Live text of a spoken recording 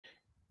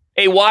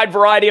A wide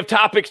variety of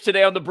topics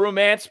today on the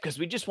Brewmance because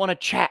we just want to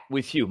chat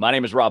with you. My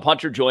name is Rob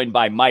Hunter, joined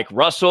by Mike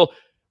Russell,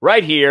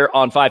 right here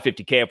on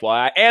 550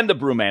 KFYI and the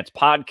Brewmance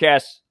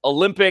podcast.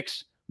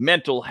 Olympics,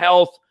 mental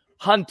health,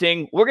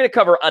 hunting. We're going to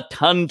cover a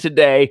ton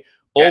today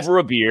over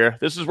a beer.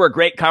 This is where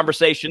great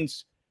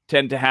conversations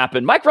tend to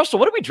happen. Mike Russell,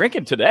 what are we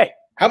drinking today?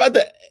 How about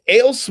the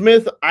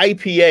Alesmith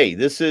IPA?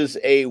 This is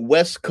a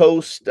West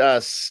Coast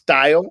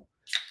style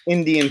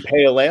Indian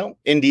Pale Ale.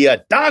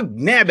 India, dog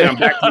nabbit, I'm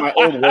back to my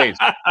old ways.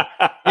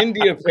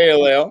 India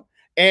Pale Ale.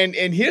 And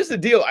here's the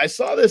deal. I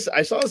saw this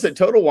at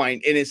Total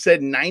Wine, and it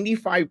said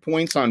 95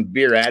 points on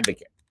Beer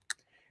Advocate.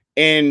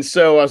 And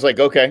so I was like,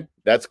 okay,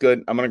 that's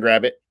good. I'm going to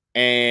grab it.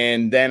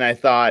 And then I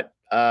thought,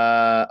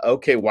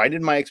 okay, why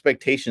did my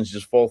expectations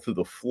just fall through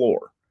the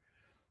floor?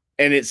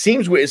 And it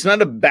seems it's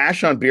not a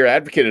bash on Beer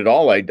Advocate at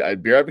all.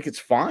 Beer Advocate's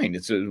fine.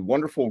 It's a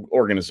wonderful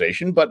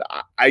organization, but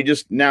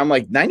now I'm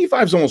like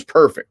 95 is almost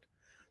perfect.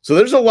 So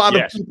there's a lot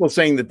of people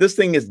saying that this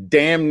thing is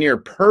damn near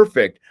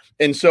perfect.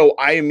 And so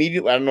I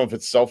immediately, I don't know if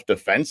it's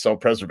self-defense,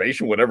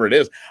 self-preservation, whatever it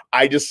is,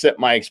 I just set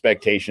my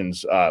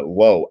expectations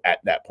low at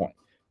that point.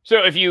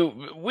 So if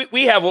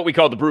we have what we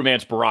call the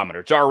Brewmance Barometer.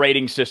 It's our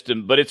rating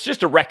system, but it's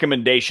just a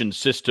recommendation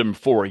system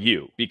for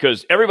you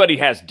because everybody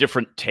has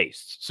different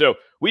tastes. So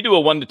we do a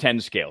 1 to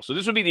 10 scale. So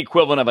this would be the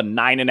equivalent of a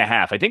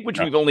 9.5, I think, which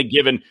we've only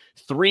given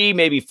 3,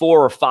 maybe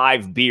 4 or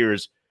 5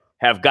 beers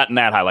have gotten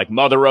that high. Like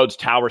Mother Road's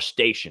Tower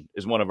Station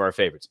is one of our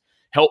favorites.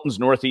 Helton's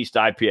Northeast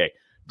IPA.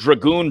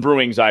 Dragoon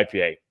Brewing's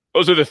IPA.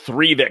 Those are the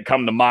 3 that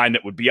come to mind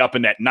that would be up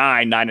in that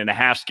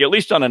 9.5 scale, at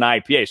least on an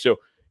IPA. So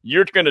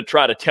you're going to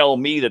try to tell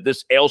me that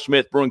this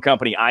Alesmith Brewing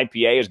Company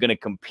IPA is going to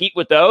compete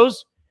with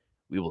those?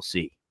 We will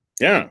see.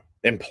 Yeah.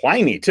 And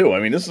Pliny, too.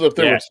 I mean, this is up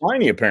there with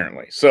Pliny,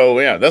 apparently. So,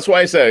 yeah, that's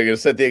why I said I'm going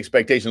to set the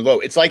expectations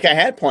low. It's like I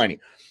had Pliny.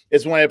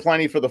 It's when I had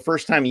Pliny for the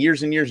first time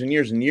years and years and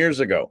years and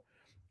years ago.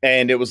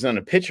 And it was in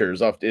a pitcher.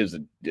 It was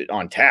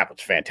on tap.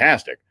 It's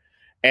fantastic.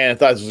 And I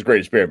thought this was the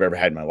greatest beer I've ever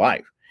had in my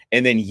life.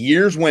 And then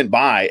years went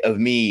by of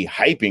me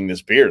hyping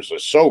this beer. So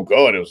it's so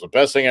good. It was the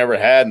best thing I ever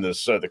had. And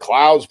the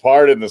clouds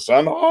parted and the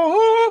sun.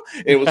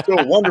 It was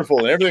so wonderful.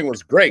 And everything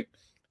was great.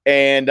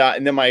 And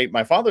then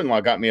my father-in-law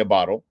got me a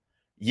bottle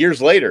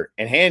years later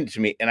and handed it to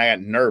me. And I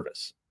got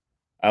nervous.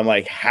 I'm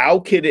like, how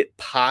could it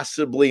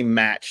possibly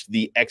match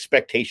the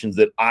expectations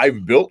that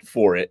I've built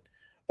for it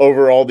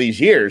over all these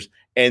years?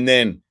 And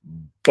then,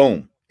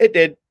 boom, it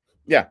did.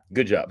 Yeah,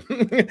 good job.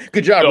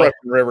 Good job, Russian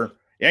River.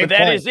 But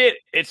that is it.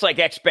 It's like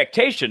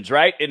expectations,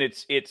 right? And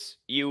it's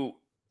you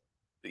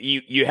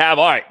have,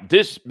 all right,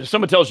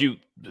 someone tells you,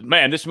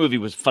 man, this movie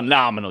was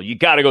phenomenal. You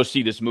got to go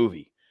see this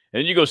movie.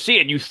 And then you go see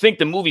it and you think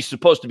the movie's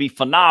supposed to be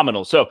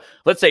phenomenal. So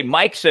let's say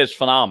Mike says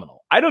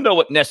phenomenal. I don't know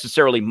what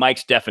necessarily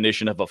Mike's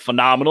definition of a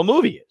phenomenal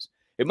movie is.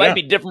 It might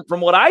be different from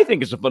what I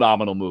think is a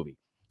phenomenal movie.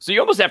 So you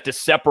almost have to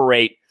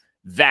separate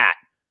that,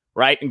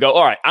 right? And go,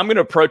 all right, I'm going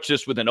to approach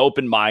this with an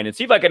open mind and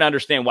see if I can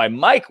understand why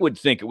Mike would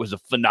think it was a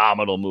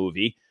phenomenal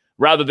movie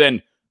rather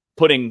than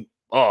putting,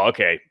 oh,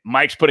 okay,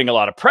 Mike's putting a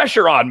lot of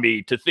pressure on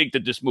me to think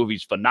that this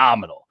movie's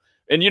phenomenal.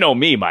 And you know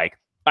me, Mike,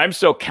 I'm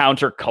so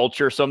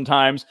counterculture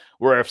sometimes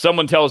where if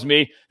someone tells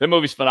me the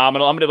movie's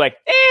phenomenal, I'm going to be like,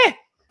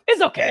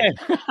 it's okay.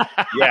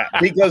 Yeah,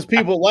 because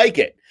people like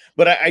it.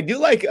 But I do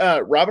like,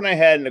 Rob and I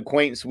had an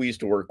acquaintance we used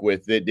to work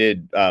with that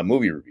did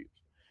movie reviews.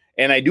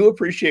 And I do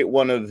appreciate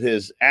one of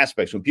his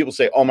aspects when people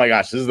say, oh my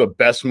gosh, this is the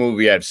best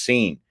movie I've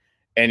seen.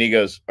 And he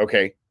goes,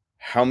 okay,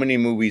 how many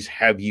movies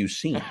have you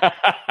seen?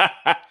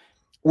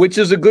 Which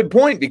is a good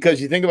point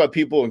because you think about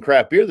people in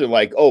craft beer, they're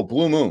like, oh,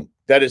 Blue Moon.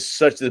 That is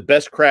such the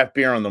best craft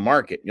beer on the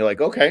market. And you're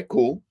like, okay,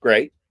 cool,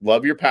 great.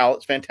 Love your palate.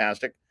 It's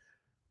fantastic.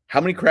 How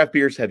many craft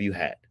beers have you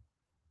had?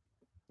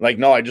 Like,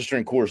 no, I just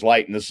drink Coors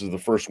Light, and this is the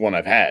first one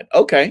I've had.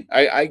 Okay,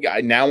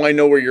 I now I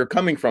know where you're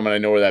coming from, and I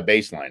know where that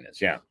baseline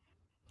is. Yeah.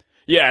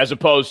 Yeah, as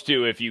opposed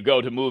to if you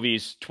go to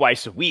movies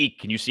twice a week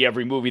and you see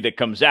every movie that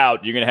comes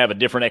out, you're going to have a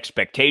different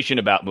expectation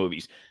about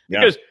movies.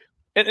 Because,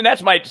 and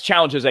that's my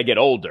challenge as I get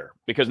older,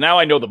 because now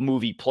I know the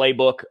movie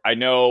playbook. I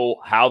know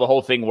how the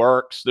whole thing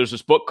works. There's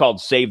this book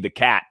called Save the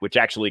Cat, which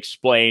actually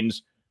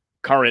explains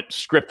current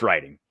script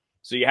writing.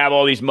 So you have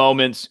all these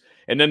moments,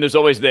 and then there's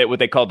always what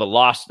they call the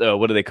lost,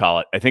 what do they call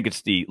it? I think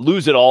it's the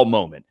lose it all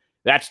moment.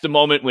 That's the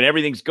moment when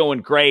everything's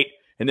going great,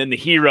 and then the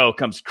hero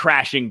comes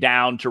crashing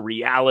down to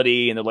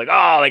reality, and they're like,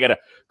 oh, they got to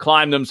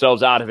climb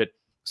themselves out of it.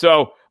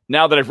 So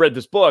now that I've read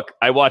this book,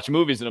 I watch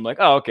movies, and I'm like,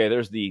 oh, okay,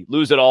 there's the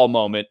lose it all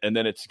moment, and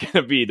then it's going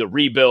to be the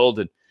rebuild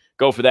and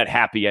go for that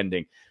happy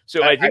ending.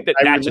 So I think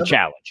that's a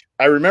challenge.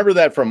 I remember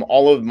that from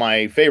all of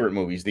my favorite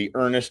movies, the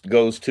Ernest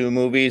Goes To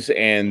movies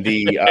and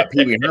the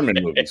Pee Wee Herman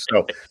movies.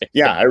 So,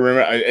 yeah, I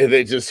remember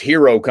it just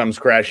hero comes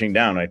crashing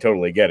down. I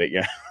totally get it.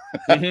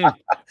 Yeah.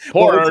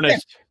 Poor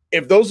Ernest.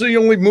 If those are the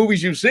only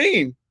movies you've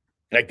seen,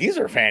 like these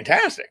are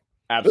fantastic.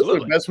 Absolutely. Those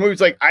are the best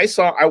movies. Like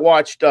I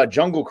watched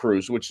Jungle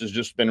Cruise, which has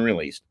just been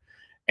released.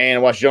 And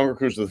I watched Jungle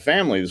Cruise with the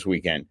family this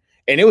weekend.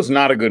 And it was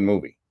not a good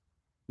movie.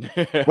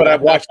 But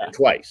I've watched it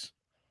twice.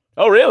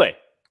 Oh, really?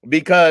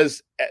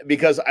 because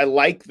I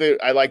like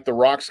the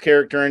Rock's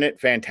character in it.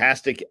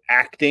 Fantastic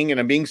acting, and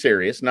I'm being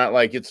serious. Not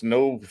like it's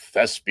no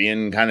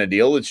thespian kind of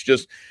deal. It's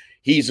just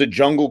he's a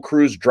Jungle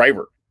Cruise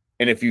driver.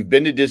 And if you've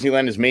been to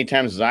Disneyland as many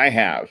times as I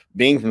have,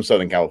 being from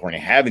Southern California,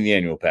 having the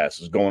annual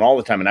passes, going all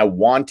the time, and I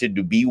wanted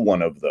to be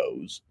one of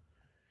those,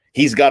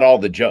 he's got all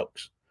the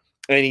jokes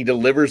and he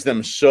delivers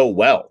them so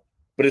well,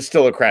 but it's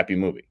still a crappy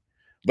movie.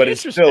 But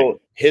it's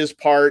still his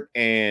part,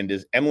 and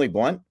is Emily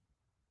Blunt.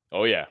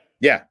 Oh, yeah.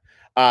 Yeah.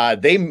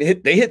 They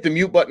hit the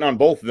mute button on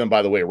both of them,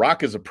 by the way.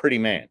 Rock is a pretty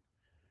man.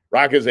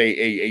 Rock is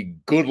a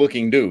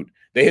good-looking dude.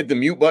 They hit the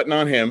mute button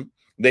on him.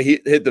 They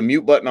hit the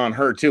mute button on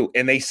her, too,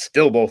 and they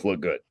still both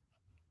look good.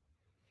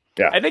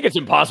 Yeah. I think it's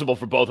impossible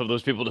for both of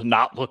those people to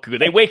not look good.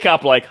 They wake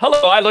up like,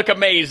 hello, I look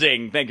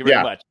amazing. Thank you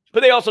very much. But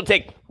they also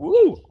take,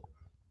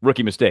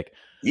 rookie mistake.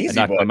 Easy,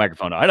 I knocked my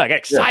microphone out. I get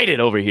excited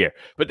over here.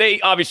 But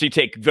they obviously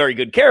take very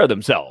good care of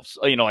themselves,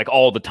 like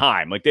all the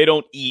time. Like they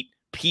don't eat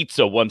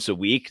pizza once a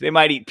week. They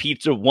might eat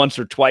pizza once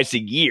or twice a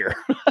year.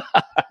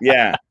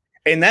 Yeah.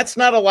 And that's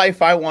not a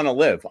life I want to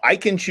live. I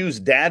can choose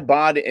dad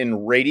bod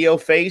and radio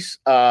face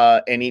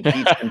and eat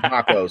pizza and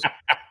tacos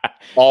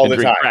all the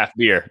time. Craft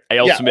beer.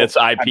 Smith's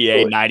IPA,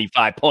 absolutely.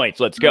 95 points.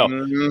 Let's go.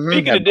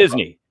 Speaking of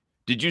Disney,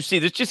 did you see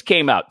this just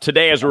came out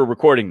today as we're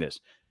recording this?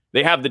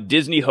 They have the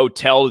Disney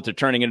hotel that they're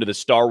turning into the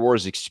Star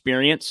Wars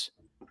experience.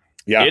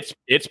 Yeah.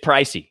 It's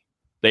pricey.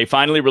 They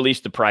finally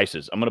released the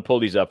prices. I'm going to pull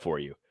these up for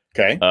you.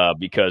 Okay.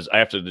 Because I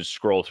have to just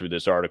scroll through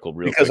this article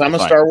real quick. Because I'm a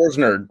Star Wars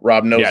nerd.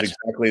 Rob knows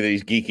exactly that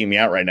he's geeking me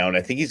out right now. And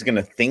I think he's going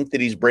to think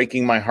that he's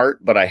breaking my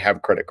heart, but I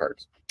have credit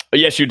cards.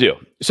 Yes, you do.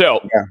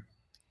 So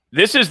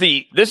this is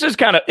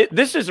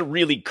a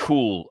really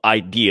cool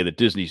idea that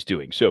Disney's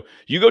doing. So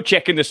you go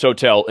check in this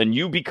hotel and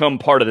you become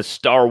part of the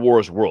Star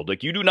Wars world.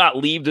 Like you do not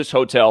leave this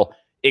hotel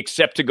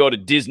except to go to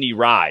Disney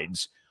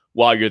rides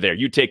while you're there.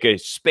 You take a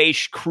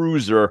space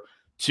cruiser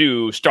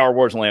to Star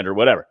Wars Land or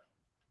whatever.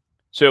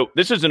 So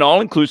this is an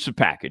all-inclusive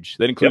package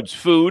that includes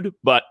food,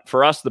 but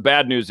for us, the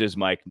bad news is,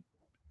 Mike,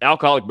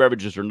 alcoholic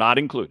beverages are not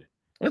included.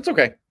 That's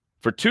okay.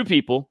 For 2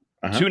 people,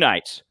 2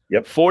 nights,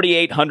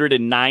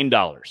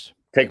 $4,809.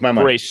 Take my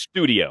money. For a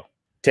studio.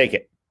 Take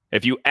it.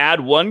 If you add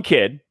 1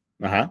 kid,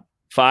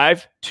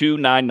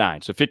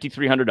 $5,299, so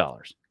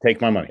 $5,300. Take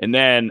my money. And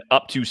then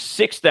up to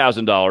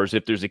 $6,000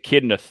 if there's a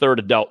kid and a third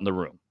adult in the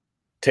room.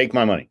 Take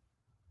my money.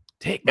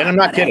 Take my money.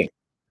 And I'm not kidding.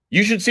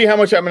 You should see how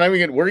much. I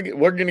mean, we're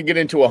going to get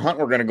into a hunt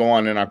we're going to go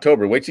on in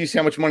October. Wait till you see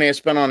how much money I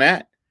spent on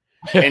that.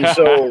 And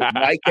so,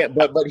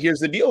 but here's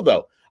the deal,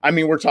 though. I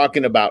mean, we're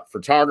talking about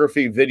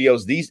photography,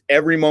 videos.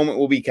 Every moment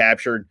will be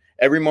captured.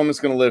 Every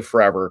moment's going to live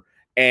forever,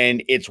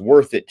 and it's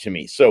worth it to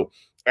me. So,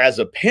 as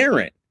a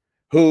parent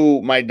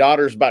who my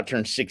daughter's about to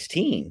turn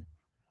 16,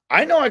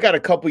 I know I got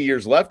a couple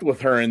years left with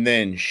her, and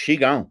then she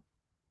gone.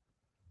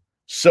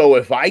 So,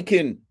 if I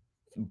can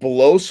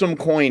blow some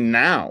coin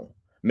now,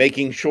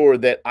 making sure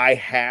that I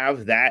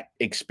have that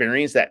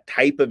experience, that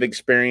type of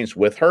experience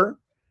with her,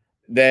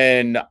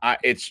 then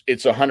it's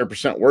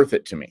 100% worth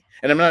it to me.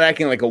 And I'm not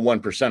acting like a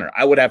 1%er.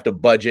 I would have to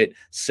budget,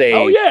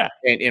 save,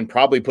 and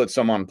probably put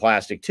some on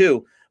plastic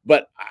too.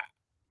 But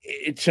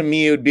to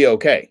me, it would be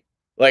okay.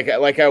 Like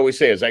I always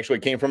say, it actually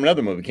came from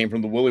another movie. It came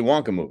from the Willy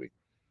Wonka movie.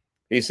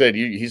 He said,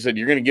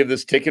 you're going to give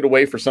this ticket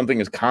away for something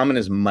as common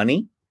as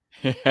money?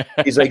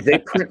 He's like, they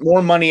print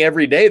more money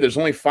every day. There's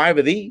only 5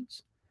 of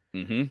these.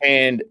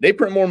 And they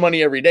print more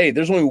money every day.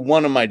 There's only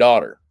 1 of my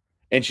daughter,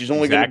 and she's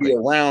only going to be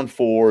around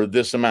for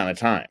this amount of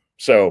time.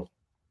 So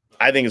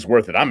I think it's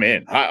worth it. I'm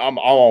in. I'm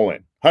all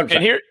in. 100%.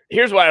 And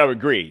here's why I would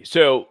agree.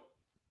 So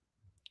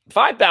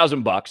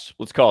 $5,000,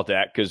 let's call it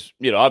that, because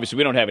obviously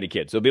we don't have any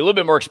kids. So it'll be a little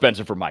bit more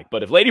expensive for Mike.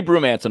 But if Lady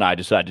Brewmance and I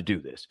decide to do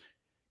this,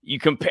 you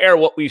compare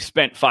what we've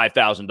spent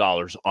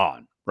 $5,000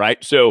 on,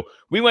 right? So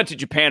we went to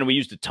Japan and we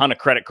used a ton of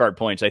credit card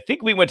points. I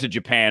think we went to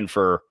Japan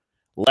for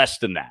less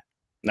than that.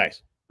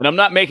 Nice. And I'm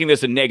not making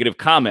this a negative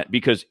comment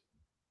because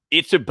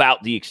it's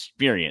about the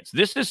experience.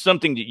 This is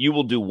something that you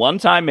will do one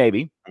time,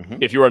 maybe,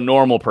 if you're a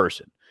normal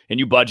person and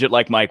you budget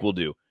like Mike will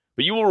do,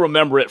 but you will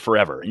remember it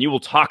forever and you will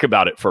talk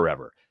about it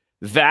forever.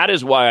 That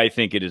is why I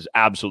think it is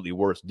absolutely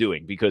worth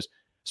doing, because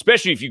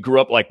especially if you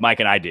grew up like Mike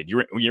and I did,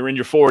 you're in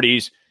your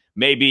 40s,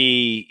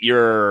 maybe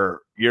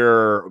you're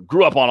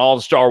grew up on all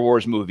the Star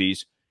Wars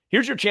movies.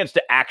 Here's your chance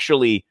to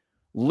actually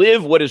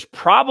live what is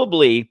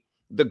probably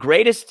the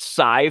greatest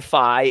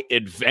sci-fi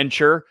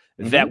adventure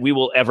that we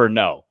will ever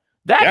know.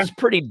 That's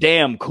pretty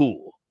damn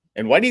cool.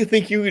 And why do you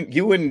think you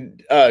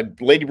and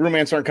Lady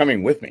Brewmance aren't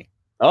coming with me?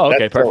 Oh,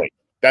 okay, perfect.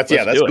 That's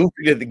goofy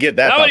to get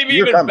that. That would be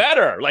even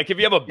better. Like if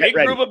you have a big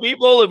group of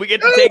people and we get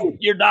to take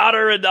your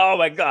daughter, and oh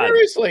my God.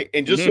 Seriously.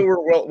 And just so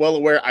we're well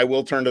aware, I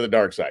will turn to the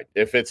dark side.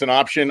 If it's an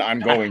option,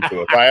 I'm going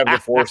to. If I have the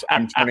Force,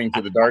 I'm turning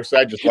to the dark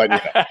side. Just let me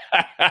know.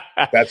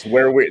 That's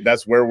where we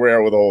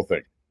are with the whole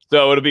thing.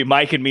 So it'll be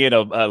Mike and me in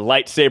a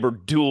lightsaber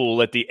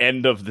duel at the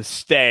end of the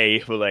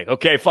stay. We're like,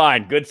 okay,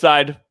 fine. Good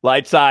side,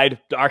 light side,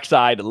 dark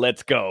side.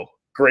 Let's go.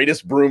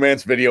 Greatest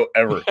Brewmance video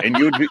ever. And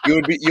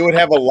you would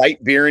have a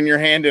light beer in your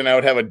hand, and I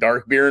would have a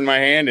dark beer in my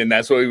hand, and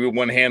that's why we would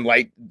one hand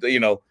light,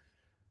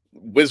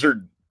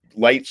 wizard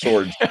light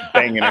swords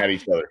banging at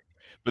each other.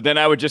 But then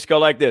I would just go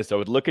like this. I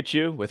would look at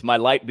you with my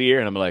light beer,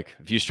 and I'm like,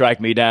 if you strike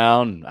me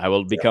down, I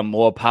will become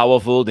more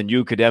powerful than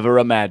you could ever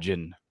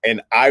imagine. And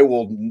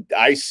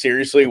I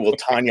seriously will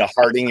Tanya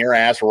Harding your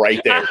ass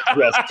right there.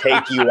 Just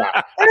take you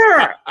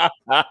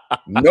out.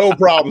 No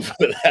problems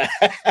with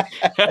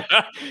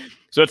that.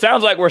 So it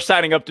sounds like we're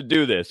signing up to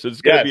do this. So it's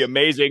going to be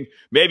amazing.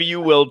 Maybe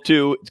you will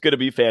too. It's going to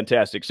be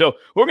fantastic. So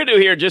we're going to do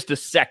here in just a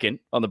second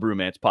on the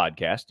Brewmance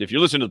podcast. If you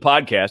listen to the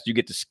podcast, you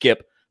get to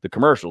skip the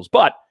commercials.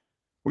 But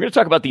we're going to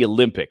talk about the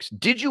Olympics.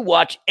 Did you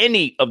watch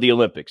any of the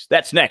Olympics?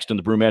 That's next on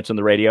the Brewmance on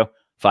the radio,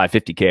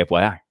 550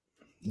 KFYI.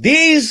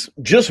 These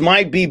just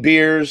might be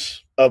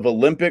beers of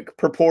Olympic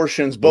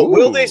proportions, but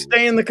will they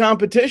stay in the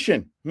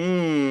competition?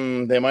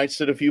 They might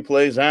sit a few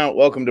plays out.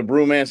 Welcome to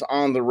Brewmance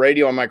on the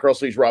radio. I'm Mike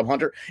Russell's Rob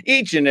Hunter.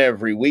 Each and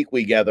every week,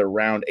 we gather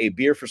around a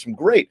beer for some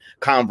great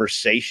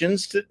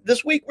conversations.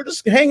 This week, we're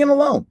just hanging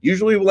alone.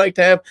 Usually, we like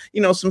to have,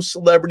 some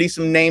celebrities,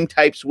 some name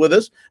types with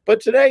us.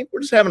 But today, we're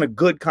just having a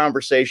good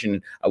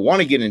conversation. I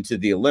want to get into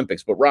the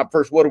Olympics. But, Rob,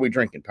 first, what are we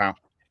drinking, pal?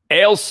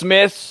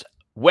 AleSmith's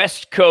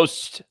West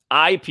Coast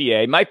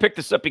IPA. Mike picked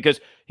this up because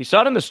he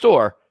saw it in the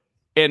store,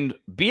 and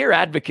Beer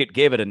Advocate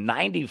gave it a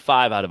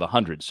 95 out of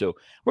 100. So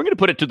we're going to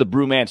put it to the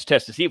Brewmance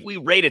test to see if we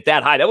rate it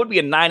that high. That would be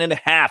a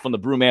 9.5 on the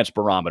Brewmance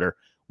barometer.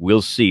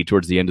 We'll see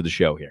towards the end of the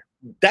show here.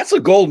 That's a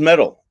gold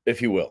medal,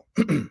 if you will.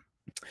 Good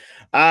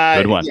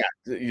one.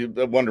 Yeah,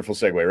 a wonderful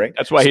segue, right?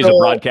 That's why he's a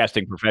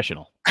broadcasting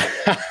professional.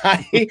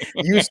 I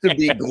used to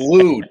be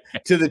glued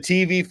to the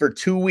TV for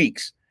 2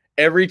 weeks.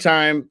 Every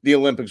time the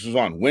Olympics was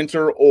on,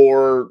 winter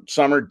or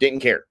summer,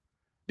 didn't care.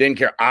 Didn't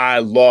care. I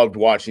loved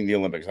watching the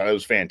Olympics. I thought it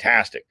was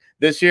fantastic.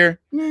 This year,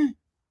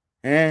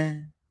 I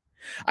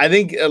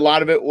think a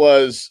lot of it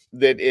was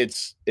that it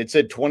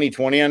said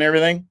 2020 on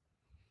everything,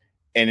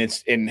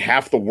 and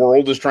half the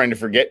world is trying to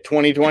forget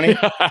 2020.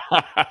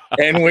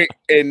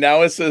 and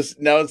now it says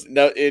now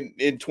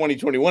in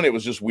 2021 it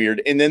was just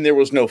weird, and then there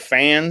was no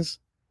fans.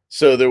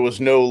 So there was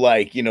no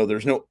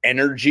there's no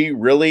energy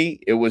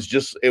really. It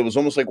was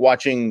almost like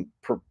watching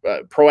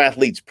pro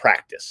athletes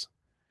practice.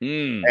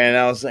 And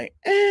I was like,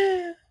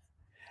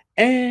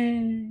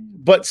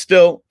 but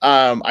still,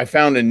 I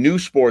found a new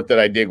sport that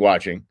I dig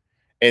watching,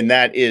 and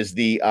that is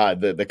the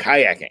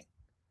kayaking,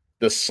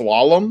 the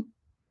slalom,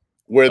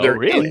 where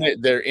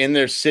they're in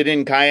their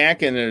sit-in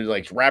kayak and they're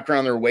like wrapped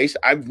around their waist.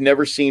 I've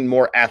never seen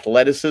more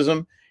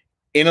athleticism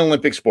in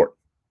Olympic sport.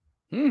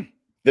 The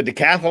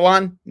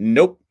decathlon,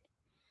 nope.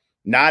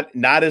 Not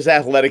as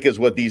athletic as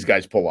what these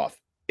guys pull off.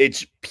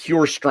 It's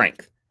pure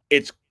strength.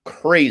 It's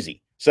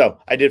crazy. So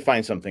I did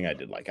find something I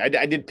did like. I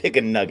did pick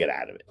a nugget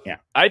out of it. Yeah.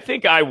 I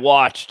think I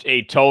watched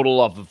a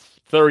total of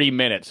 30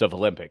 minutes of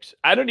Olympics.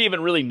 I don't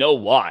even really know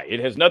why. It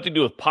has nothing to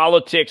do with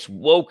politics,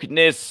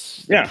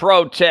 wokeness,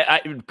 protest,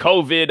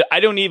 COVID. I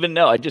don't even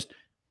know.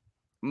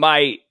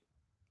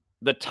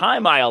 The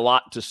time I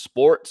allot to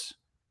sports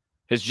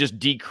has just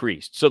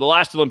decreased. So the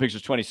last Olympics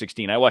was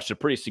 2016. I watched a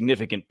pretty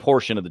significant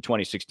portion of the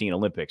 2016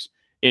 Olympics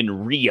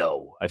in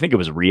Rio. I think it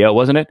was Rio,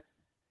 wasn't it?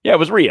 Yeah, it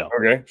was Rio.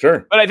 Okay,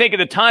 sure. But I think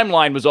the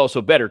timeline was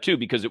also better, too,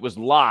 because it was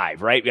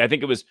live, right? I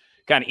think it was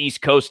kind of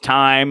East Coast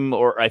time,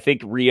 or I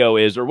think Rio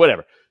is, or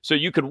whatever. So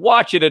you could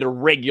watch it at a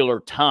regular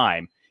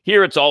time.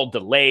 Here it's all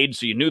delayed,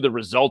 so you knew the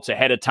results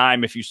ahead of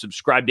time if you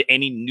subscribed to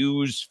any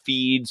news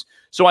feeds.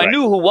 So I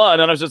knew who won,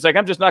 and I was just like,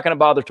 I'm just not going to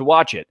bother to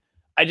watch it.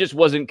 I just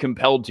wasn't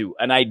compelled to,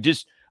 and I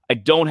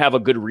don't have a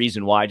good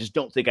reason why. I just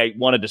don't think I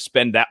wanted to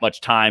spend that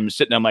much time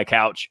sitting on my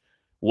couch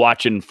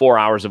watching 4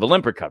 hours of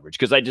Olympic coverage,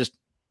 because I just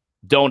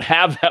don't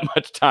have that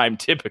much time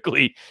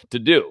typically to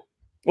do.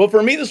 Well,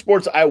 for me, the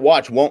sports I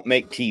watch won't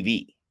make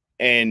TV.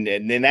 And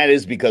then that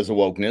is because of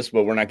wokeness,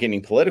 but we're not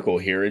getting political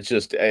here. It's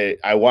just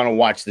I want to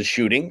watch the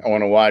shooting. I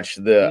want to watch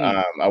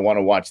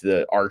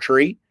the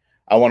archery.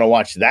 I want to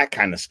watch that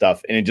kind of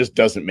stuff, and it just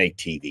doesn't make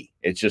TV.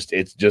 I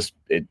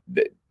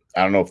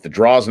don't know if the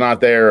draw's not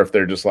there, if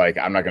they're just like,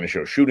 I'm not going to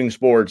show shooting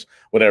sports,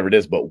 whatever it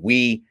is, but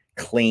we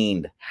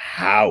cleaned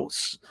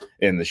house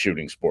in the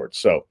shooting sports.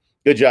 So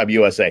good job,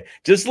 USA.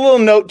 Just a little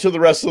note to the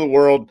rest of the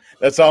world.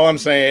 That's all I'm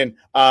saying.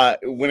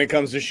 When it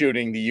comes to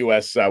shooting, the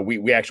U.S.,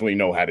 we actually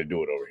know how to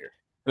do it over here.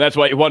 And that's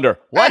why you wonder,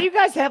 why do you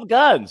guys have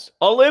guns?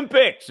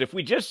 Olympics. If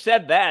we just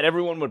said that,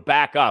 everyone would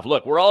back off.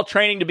 Look, we're all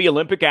training to be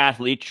Olympic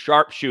athletes,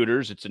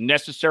 sharpshooters. It's a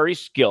necessary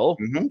skill.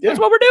 That's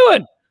what we're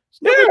doing.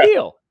 It's no big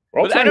deal.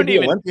 We're all trying to be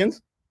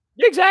Olympians.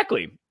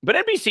 Exactly. But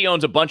NBC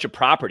owns a bunch of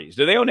properties.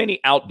 Do they own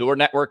any outdoor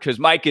network? Because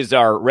Mike is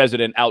our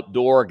resident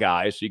outdoor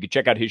guy, so you can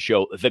check out his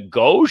show, The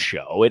Go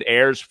Show. It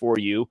airs for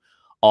you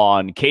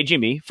on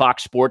KGME,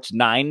 Fox Sports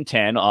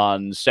 910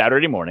 on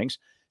Saturday mornings,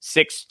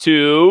 6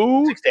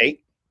 to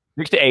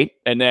 8,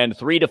 and then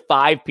 3 to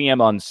 5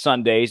 p.m. on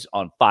Sundays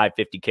on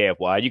 550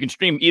 KFY. You can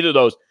stream either of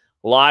those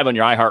live on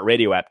your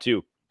iHeartRadio app, too.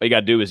 All you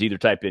got to do is either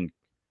type in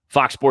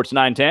Fox Sports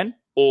 910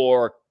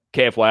 or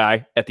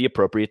KFYI at the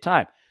appropriate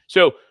time.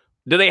 So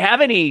do they have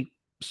any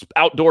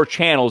outdoor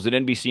channels that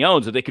NBC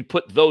owns that they could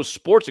put those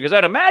sports? Because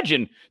I'd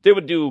imagine they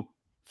would do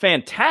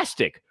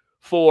fantastic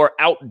for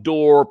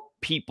outdoor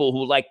people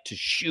who like to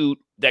shoot,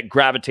 that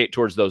gravitate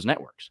towards those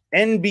networks.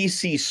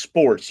 NBC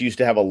Sports used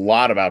to have a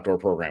lot of outdoor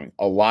programming,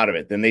 a lot of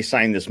it. Then they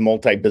signed this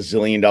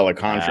multi-bazillion-dollar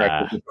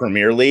contract with the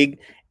Premier League,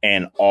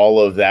 and all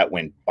of that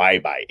went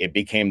bye-bye. It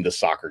became the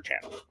soccer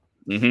channel.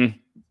 Mm-hmm.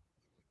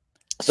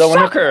 So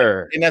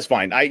Soccer, and that's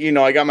fine. I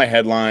got my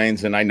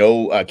headlines, and I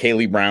know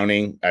Kaylee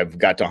Browning. I've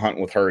got to hunt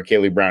with her.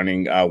 Kaylee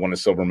Browning won a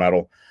silver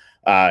medal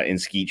in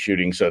skeet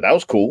shooting, so that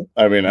was cool.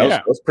 I mean,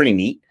 that was pretty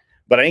neat.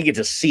 But I didn't get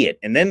to see it.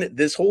 And then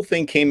this whole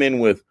thing came in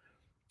with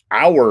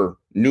our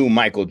new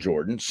Michael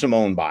Jordan,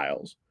 Simone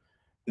Biles,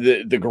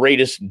 the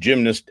greatest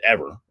gymnast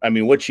ever. I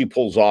mean, what she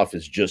pulls off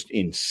is just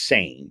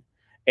insane.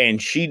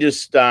 And she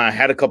just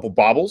had a couple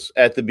bobbles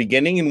at the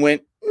beginning and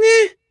went,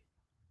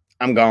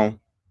 I'm gone.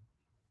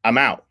 I'm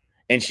out.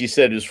 And she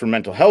said it was for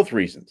mental health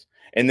reasons.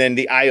 And then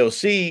the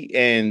IOC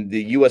and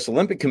the U.S.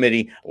 Olympic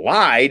Committee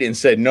lied and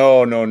said,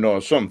 no,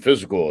 something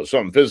physical.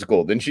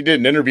 Then she did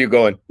an interview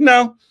going,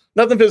 no,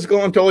 nothing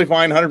physical. I'm totally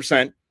fine,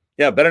 100%.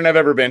 Yeah, better than I've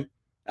ever been.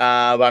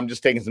 But I'm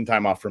just taking some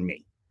time off from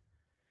me.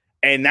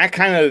 And that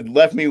kind of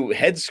left me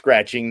head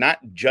scratching, not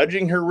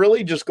judging her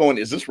really, just going,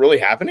 is this really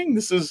happening?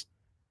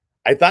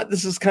 I thought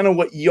this is kind of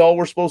what y'all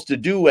were supposed to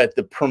do at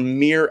the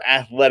premier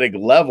athletic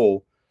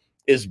level,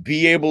 is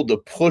be able to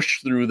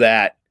push through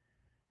that,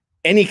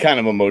 any kind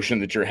of emotion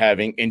that you're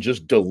having, and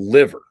just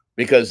deliver,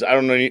 because I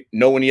don't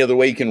know any other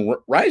way you can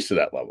rise to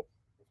that level.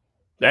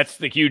 That's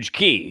the huge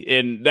key.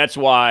 And that's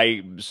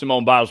why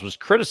Simone Biles was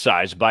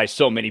criticized by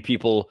so many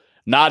people,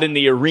 not in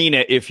the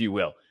arena, if you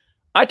will.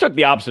 I took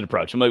the opposite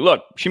approach. I'm like,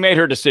 look, she made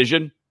her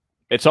decision.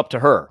 It's up to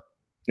her.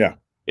 Yeah.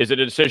 Is it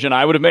a decision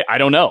I would have made? I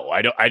don't know.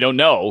 I don't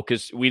know,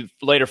 because we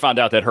later found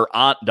out that her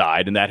aunt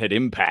died and that had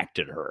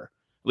impacted her.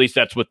 At least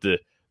that's what the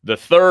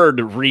third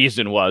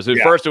reason was. At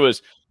first it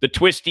was the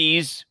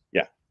twisties.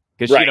 Yeah.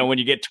 Because, you know, when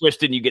you get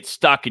twisted and you get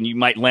stuck and you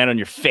might land on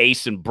your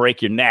face and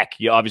break your neck,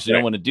 you obviously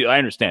don't want to do. I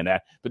understand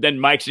that. But then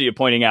Mike's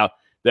pointing out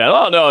that,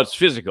 oh, no, it's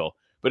physical.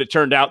 But it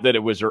turned out that it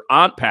was her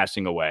aunt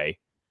passing away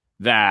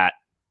that,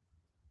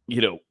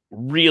 you know,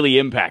 really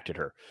impacted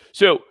her.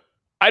 So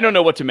I don't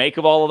know what to make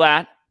of all of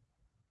that.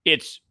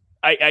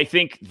 I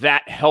think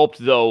that helped,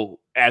 though,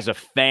 as a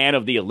fan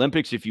of the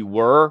Olympics, if you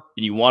were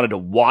and you wanted to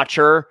watch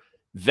her,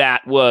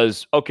 that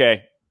was,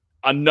 okay,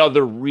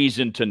 another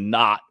reason to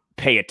not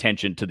pay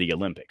attention to the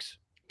Olympics.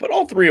 But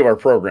all three of our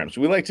programs,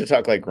 we like to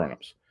talk like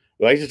grown-ups.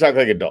 We like to talk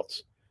like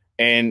adults.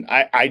 And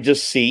I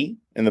just see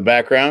in the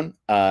background,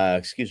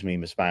 excuse me,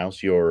 Ms.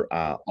 Biles,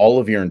 all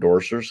of your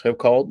endorsers have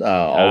called.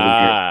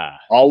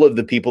 All of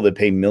the people that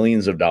pay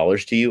millions of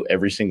dollars to you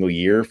every single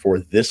year for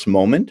this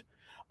moment,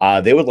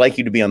 they would like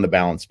you to be on the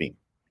balance beam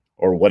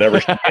or whatever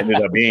she ended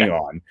up being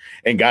on,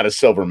 and got a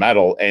silver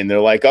medal. And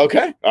they're like,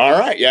 okay, all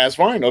right, yeah, it's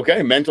fine.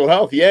 Okay, mental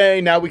health. Yay,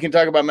 now we can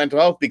talk about mental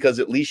health, because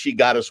at least she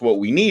got us what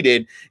we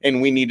needed,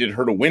 and we needed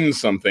her to win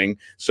something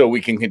so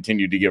we can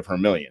continue to give her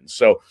millions.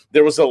 So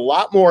there was a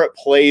lot more at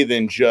play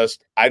than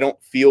just, I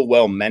don't feel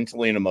well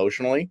mentally and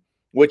emotionally,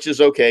 which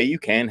is okay. You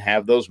can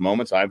have those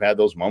moments. I've had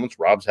those moments.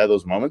 Rob's had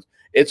those moments.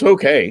 It's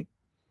okay.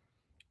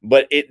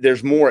 But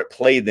there's more at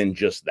play than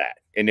just that.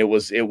 And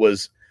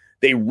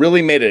they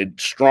really made a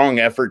strong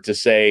effort to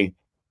say,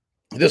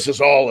 this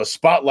is all a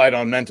spotlight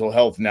on mental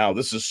health now.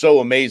 This is so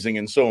amazing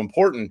and so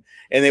important.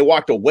 And they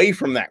walked away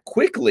from that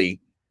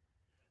quickly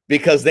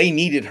because they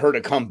needed her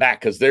to come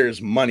back, because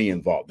there's money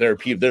involved.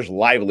 There's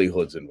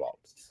livelihoods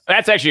involved.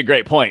 That's actually a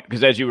great point,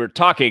 because as you were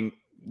talking,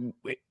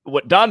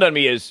 what dawned on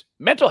me is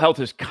mental health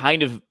has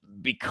kind of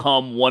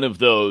become one of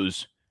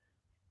those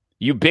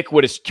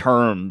ubiquitous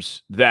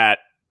terms that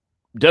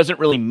doesn't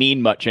really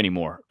mean much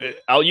anymore.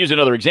 I'll use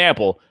another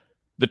example.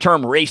 The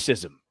term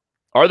racism.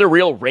 Are there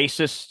real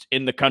racists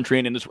in the country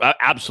and in this?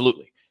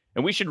 Absolutely.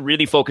 And we should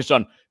really focus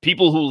on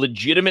people who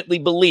legitimately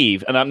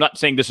believe, and I'm not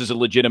saying this is a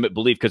legitimate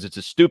belief because it's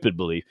a stupid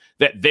belief,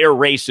 that their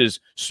race is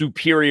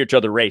superior to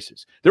other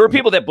races. There are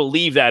people that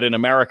believe that in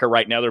America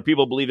right now. There are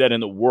people who believe that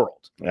in the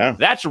world. Yeah.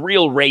 That's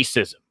real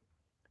racism.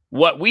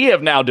 What we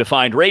have now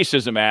defined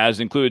racism as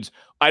includes,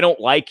 I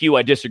don't like you,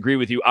 I disagree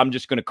with you, I'm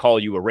just going to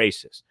call you a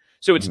racist.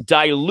 So it's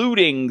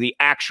diluting the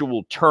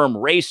actual term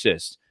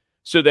racist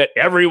so that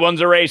everyone's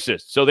a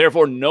racist. So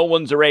therefore, no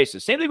one's a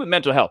racist. Same thing with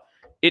mental health.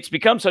 It's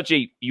become such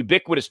a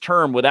ubiquitous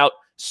term without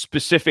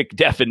specific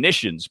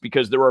definitions,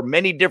 because there are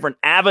many different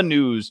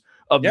avenues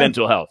of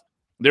mental health.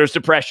 There's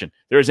depression.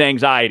 There's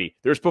anxiety.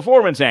 There's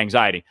performance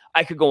anxiety.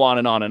 I could go on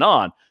and on and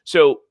on.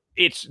 So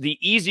it's the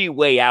easy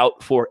way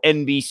out for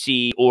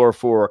NBC or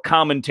for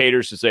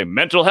commentators to say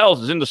mental health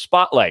is in the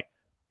spotlight.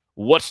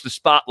 What's the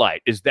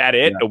spotlight? Is that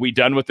it? Yeah. Are we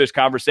done with this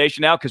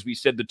conversation now because we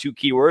said the two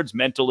keywords,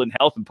 mental and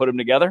health, and put them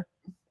together?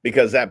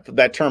 Because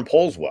that term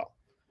polls well.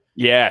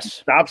 Yes. It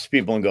stops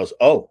people and goes,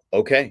 oh,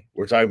 okay,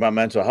 we're talking about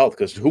mental health,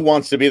 because who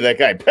wants to be that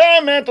guy?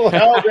 Mental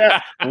health,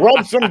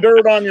 rub some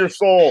dirt on your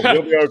soul.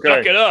 You'll be okay.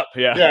 Suck it up.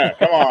 Yeah,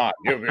 come on.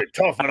 You'll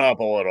toughen up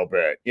a little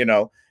bit, you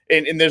know,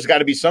 and there's got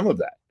to be some of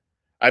that.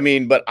 I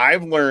mean, but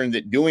I've learned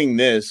that doing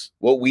this,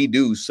 what we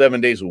do 7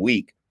 days a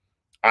week,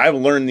 I've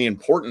learned the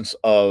importance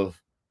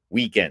of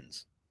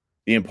weekends,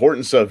 the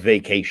importance of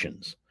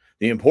vacations,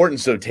 the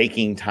importance of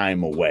taking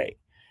time away.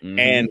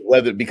 And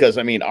whether, because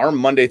I mean, our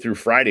Monday through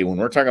Friday, when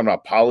we're talking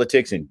about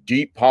politics and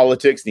deep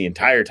politics the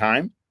entire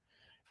time,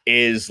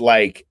 is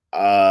like,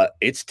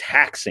 it's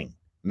taxing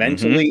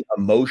mentally,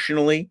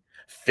 emotionally,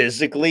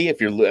 physically. If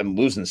you're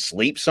losing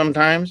sleep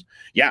sometimes,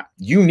 yeah,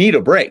 you need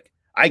a break.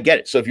 I get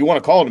it. So if you want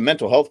to call it a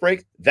mental health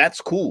break,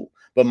 that's cool.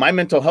 But my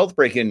mental health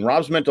break and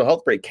Rob's mental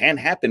health break can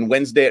happen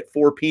Wednesday at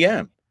 4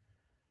 p.m.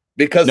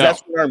 because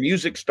that's when our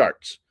music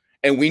starts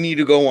and we need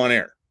to go on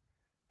air.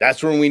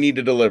 That's when we need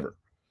to deliver.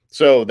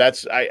 So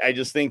that's, I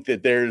just think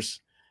that there's,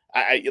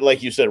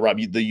 like you said, Rob,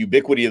 the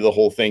ubiquity of the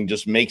whole thing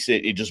just makes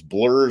it just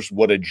blurs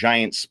what a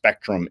giant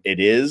spectrum it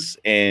is.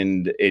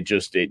 And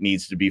it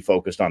needs to be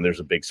focused on.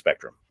 There's a big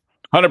spectrum.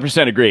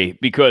 100% agree,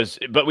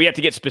 but we have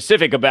to get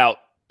specific about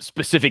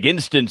specific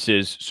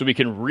instances so we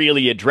can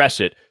really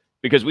address it,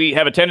 because we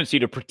have a tendency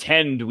to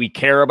pretend we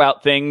care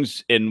about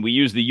things and we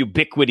use the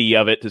ubiquity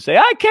of it to say,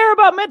 I care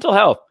about mental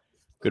health.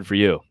 Good for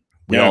you.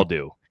 We all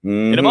do.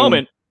 In a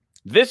moment,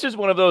 this is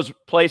one of those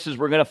places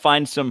we're going to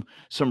find some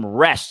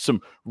rest, some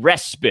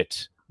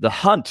respite. The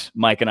hunt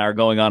Mike and I are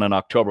going on in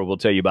October. We'll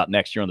tell you about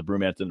next year on the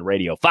Brewmance and the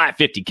radio.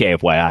 550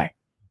 KFYI.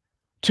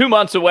 2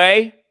 months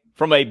away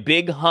from a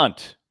big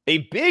hunt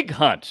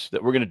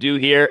that we're going to do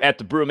here at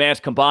the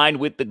Brewmance, combined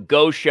with the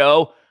Go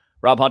Show.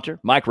 Rob Hunter,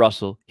 Mike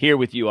Russell, here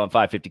with you on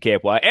 550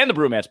 KFY and the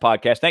Brewmance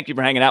podcast. Thank you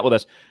for hanging out with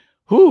us.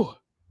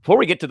 Before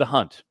we get to the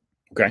hunt,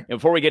 and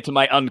before we get to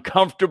my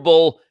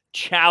uncomfortable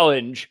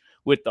challenge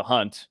with the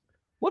hunt,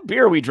 what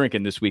beer are we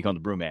drinking this week on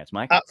the Brewmance,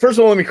 Mike? First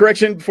of all, let me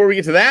correction before we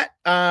get to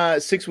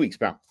that. 6 weeks,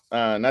 pal.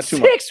 Not 2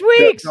 months. 6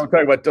 weeks. Don't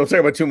talk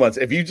about 2 months.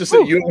 If you just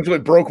said, you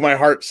broke my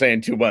heart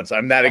saying 2 months.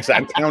 I'm that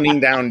excited. I'm counting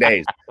down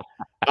days.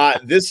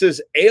 This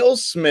is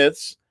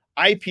AleSmith's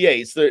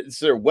IPA. It's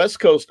their West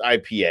Coast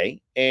IPA,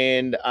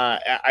 and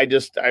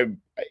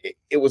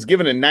it was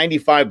given a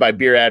 95 by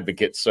Beer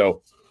Advocates.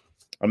 So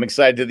I'm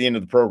excited to the end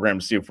of the program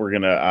to see if we're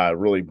gonna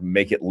really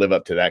make it live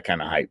up to that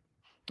kind of hype.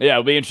 Yeah,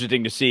 it'll be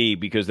interesting to see,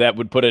 because that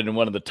would put it in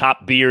one of the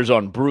top beers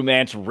on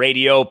Brewmance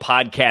radio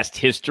podcast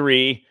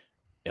history.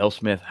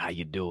 AleSmith, how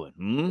you doing?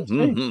 Let's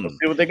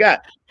see what they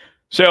got.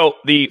 So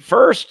the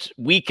first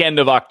weekend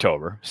of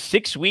October,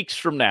 6 weeks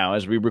from now,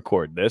 as we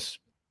record this,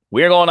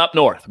 we're going up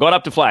north, going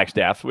up to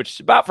Flagstaff, which is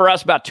about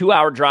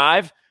 2-hour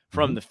drive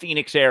from the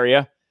Phoenix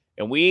area,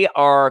 and we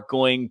are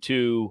going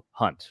to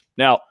hunt.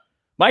 Now,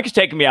 Mike has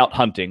taken me out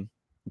hunting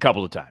a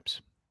couple of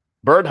times.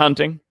 Bird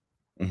hunting,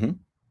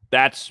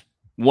 that's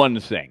one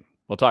thing.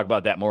 We'll talk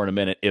about that more in a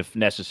minute if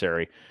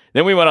necessary.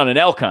 Then we went on an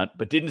elk hunt,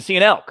 but didn't see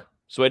an elk.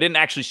 So I didn't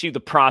actually see the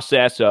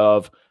process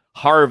of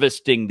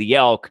harvesting the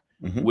elk,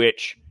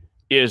 which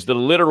is the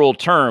literal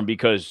term,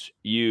 because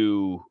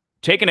you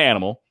take an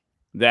animal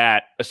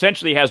that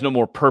essentially has no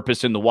more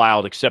purpose in the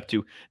wild except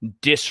to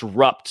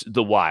disrupt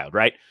the wild,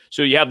 right?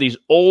 So you have these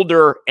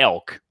older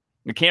elk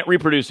that can't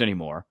reproduce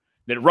anymore,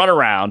 that run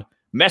around,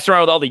 mess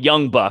around with all the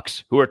young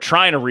bucks who are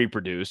trying to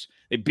reproduce.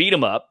 They beat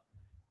them up.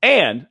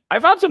 And I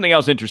found something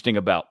else interesting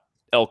about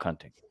elk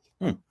hunting.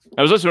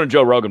 I was listening to a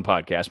Joe Rogan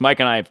podcast. Mike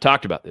and I have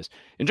talked about this.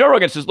 And Joe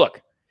Rogan says,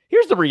 look,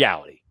 here's the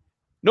reality.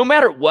 No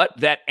matter what,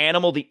 that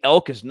animal, the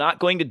elk, is not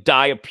going to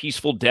die a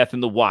peaceful death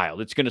in the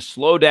wild. It's going to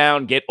slow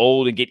down, get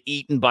old, and get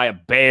eaten by a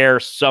bear,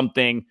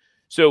 something.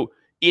 So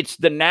it's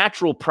the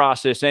natural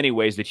process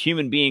anyways that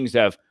human beings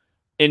have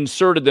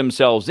inserted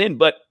themselves in.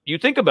 But you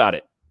think about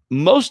it.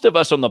 Most of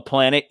us on the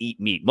planet eat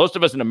meat. Most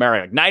of us in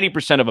America,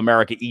 90% of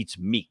America eats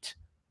meat.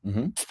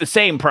 It's the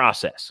same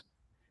process.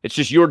 It's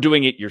just you're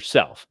doing it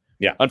yourself.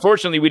 Yeah.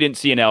 Unfortunately, we didn't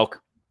see an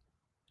elk,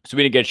 so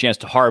we didn't get a chance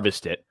to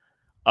harvest it.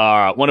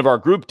 One of our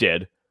group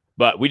did,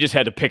 but we just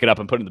had to pick it up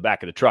and put it in the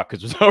back of the truck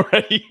because it was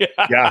already.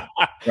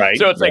 Right.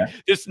 So it's like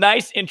this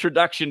nice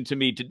introduction to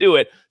me to do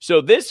it.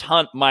 So this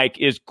hunt, Mike,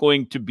 is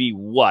going to be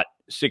what,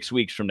 6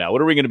 weeks from now? What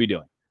are we going to be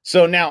doing?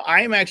 So now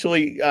I am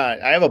actually,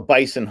 I have a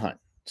bison hunt.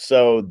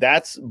 So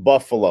that's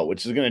buffalo,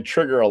 which is going to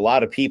trigger a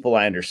lot of people.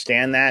 I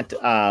understand that,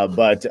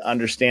 but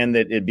understand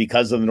that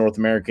because of the North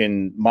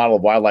American model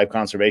of wildlife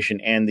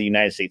conservation and the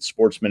United States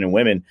sportsmen and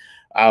women,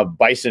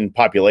 bison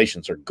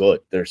populations are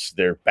good.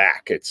 They're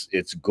back.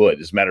 It's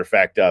good. As a matter of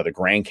fact, the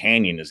Grand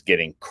Canyon is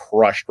getting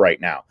crushed right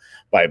now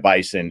by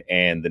bison,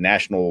 and the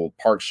National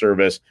Park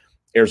Service,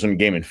 Arizona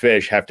Game and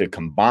Fish have to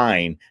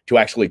combine to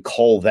actually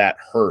cull that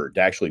herd,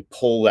 to actually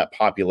pull that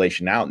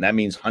population out, and that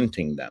means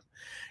hunting them.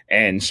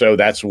 And so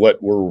that's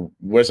what we're on.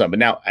 But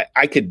now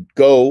I could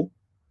go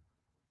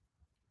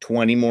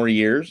 20 more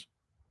years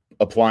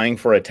applying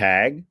for a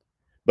tag,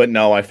 but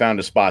no, I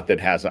found a spot that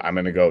has, I'm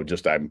going to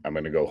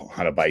go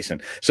hunt a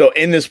bison. So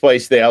in this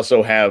place, they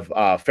also have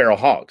feral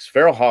hogs.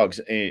 Feral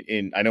hogs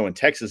I know in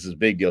Texas is a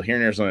big deal. Here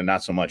in Arizona,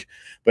 not so much.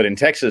 But in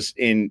Texas,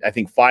 in I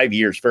think 5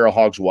 years, feral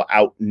hogs will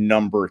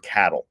outnumber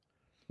cattle.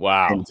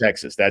 Wow. In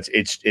Texas,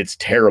 it's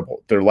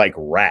terrible. They're like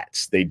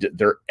rats.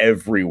 They're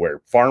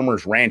everywhere.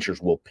 Farmers,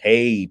 ranchers will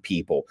pay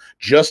people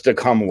just to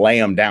come lay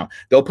them down.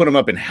 They'll put them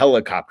up in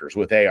helicopters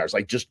with ARs.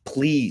 Like, just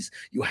please,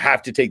 you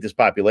have to take this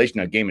population.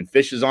 Now, Game and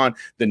Fish is on.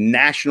 The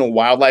National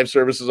Wildlife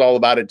Service is all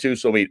about it too.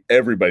 So I mean,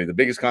 everybody, the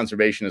biggest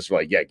conservationists are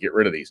like, yeah, get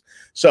rid of these.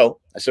 So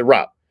I said,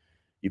 Rob,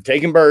 you've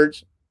taken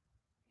birds,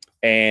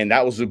 And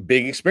that was a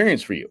big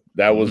experience for you.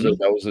 That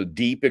was a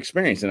deep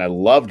experience. And I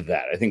loved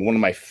that. I think one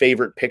of my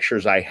favorite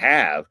pictures I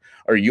have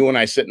are you and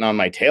I sitting on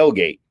my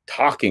tailgate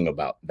talking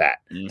about that,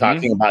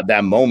 talking about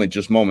that moment,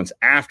 just moments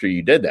after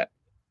you did that.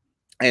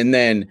 And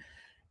then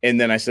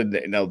I said,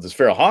 this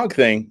feral hog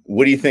thing,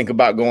 what do you think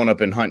about going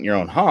up and hunting your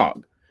own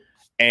hog?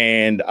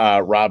 And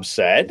Rob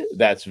said,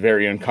 that's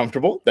very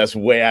uncomfortable. That's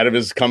way out of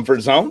his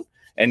comfort zone.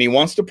 And he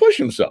wants to push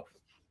himself.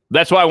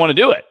 That's why I want to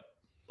do it.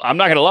 I'm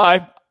not going to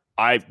lie.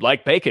 I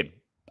like bacon.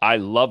 I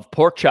love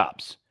pork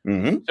chops.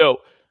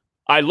 So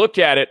I looked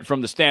at it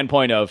from the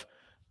standpoint of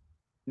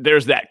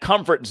there's that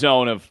comfort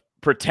zone of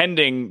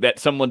pretending that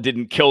someone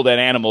didn't kill that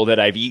animal that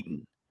I've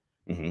eaten.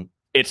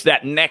 It's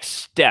that next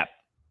step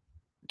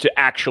to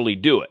actually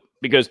do it,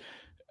 because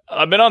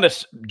I've been on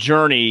this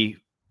journey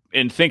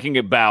in thinking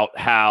about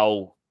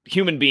how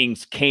human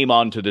beings came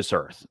onto this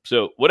earth.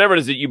 So whatever it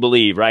is that you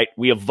believe, right?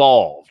 We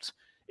evolved,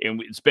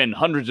 and it's been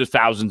hundreds of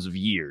thousands of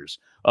years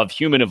of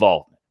human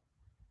involvement,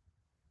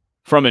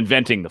 from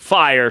inventing the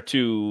fire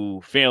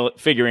to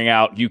figuring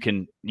out you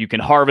can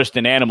harvest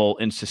an animal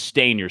and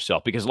sustain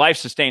yourself, because life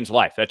sustains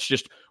life. That's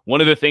just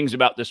one of the things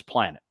about this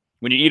planet.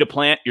 When you eat a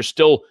plant, you're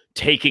still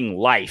taking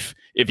life,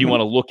 if you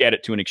want to look at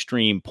it to an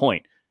extreme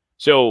point.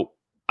 So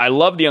I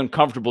love the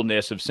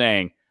uncomfortableness of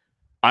saying,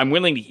 I'm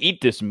willing to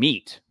eat this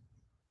meat.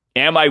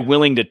 Am I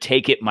willing to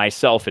take it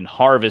myself and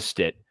harvest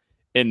it,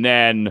 and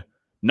then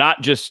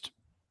not just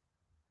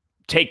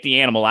take the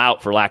animal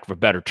out, for lack of a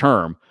better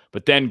term,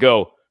 but then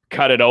go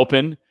cut it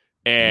open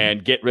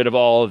and get rid of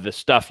all of the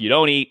stuff you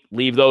don't eat,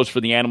 leave those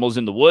for the animals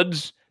in the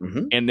woods,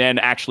 and then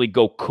actually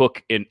go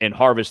cook and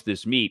harvest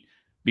this meat?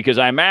 Because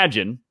I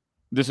imagine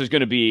this is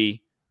going to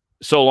be,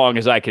 so long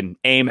as I can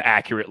aim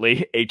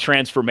accurately, a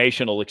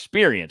transformational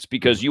experience,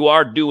 because you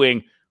are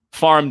doing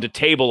farm to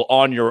table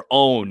on your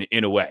own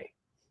in a way.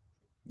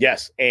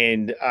 Yes.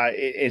 And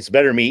it's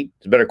better meat.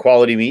 It's better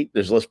quality meat.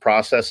 There's less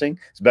processing.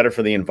 It's better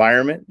for the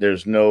environment.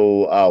 There's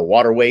no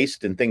water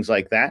waste and things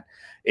like that.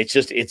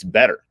 It's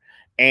better.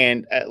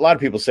 And a lot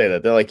of people say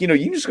that. They're like, you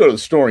can just go to the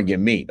store and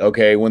get meat.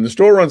 Okay. When the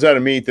store runs out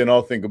of meat, then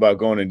I'll think about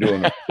going and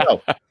doing it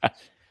myself.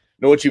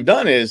 No, what you've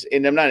done is,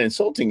 and I'm not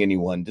insulting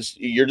anyone,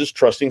 you're just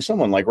trusting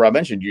someone. Like Rob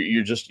mentioned,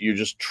 you're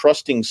just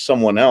trusting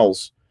someone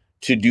else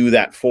to do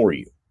that for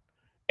you,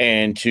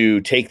 and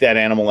to take that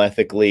animal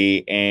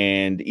ethically.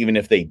 And even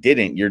if they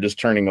didn't, you're just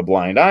turning a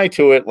blind eye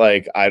to it.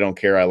 Like, I don't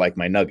care. I like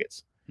my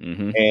nuggets.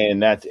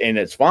 And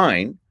it's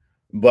fine.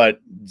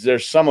 But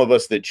there's some of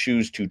us that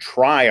choose to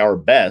try our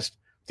best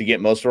to get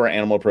most of our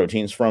animal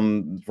proteins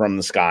from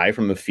the sky,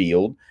 from the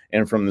field,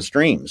 and from the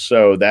streams.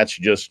 So that's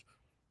just,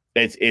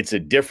 it's a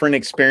different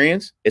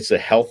experience. It's a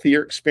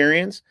healthier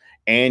experience,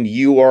 and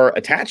you are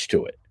attached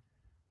to it.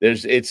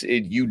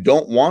 You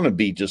don't want to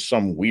be just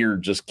some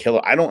weird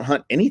killer. I don't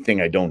hunt anything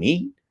I don't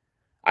eat.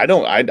 I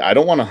don't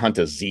want to hunt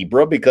a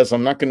zebra, because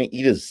I'm not going to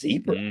eat a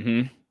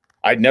zebra.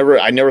 I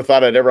never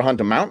thought I'd ever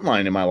hunt a mountain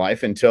lion in my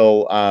life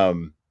until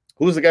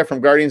who was the guy from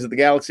Guardians of the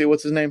Galaxy?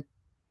 What's his name?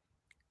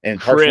 And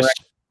Chris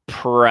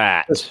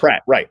Pratt. Chris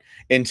Pratt, right.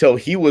 Until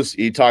he was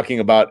talking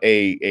about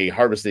a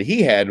harvest that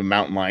he had, a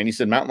mountain lion. He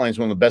said mountain lion is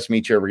one of the best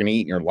meats you're ever going to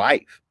eat in your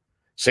life.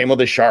 Same with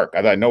a shark.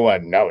 I thought, no,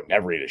 I'd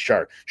never eat a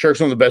shark. Shark's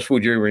one of the best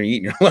food you're ever going to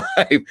eat in your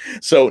life.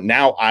 So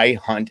now I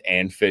hunt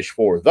and fish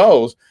for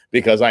those,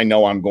 because I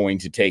know I'm going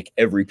to take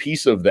every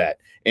piece of that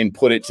and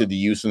put it to the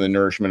use and the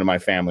nourishment of my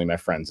family, my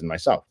friends, and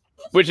myself.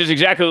 Which is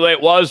exactly the way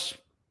it was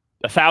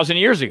 1,000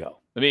 years ago.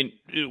 I mean,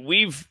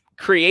 we've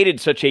created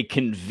such a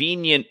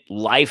convenient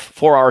life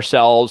for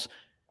ourselves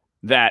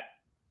that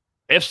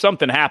if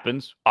something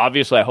happens,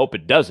 obviously I hope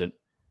it doesn't,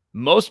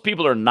 most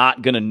people are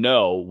not going to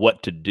know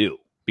what to do,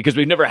 because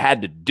we've never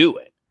had to do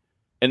it.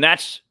 And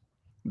that's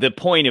the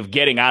point of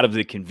getting out of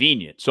the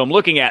convenience. So I'm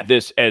looking at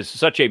this as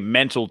such a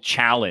mental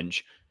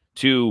challenge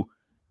to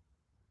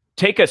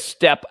take a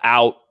step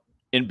out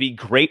and be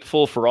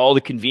grateful for all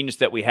the convenience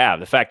that we have.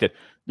 The fact that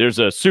there's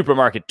a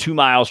supermarket 2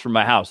 miles from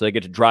my house that I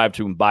get to drive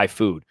to and buy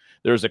food.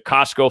 There's a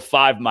Costco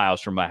 5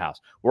 miles from my house.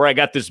 Where I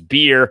got this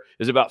beer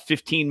is about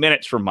 15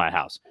 minutes from my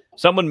house.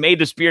 Someone made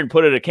this beer and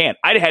put it in a can.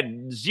 I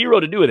had zero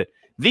to do with it.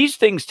 These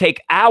things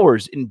take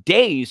hours and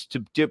days to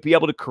be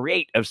able to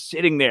create, of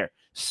sitting there.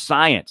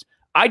 Science.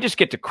 I just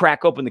get to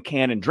crack open the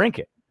can and drink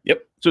it.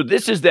 Yep. So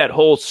this is that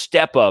whole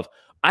step of,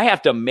 I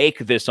have to make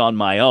this on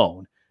my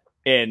own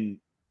and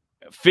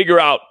figure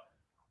out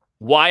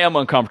why I'm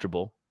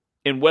uncomfortable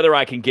and whether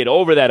I can get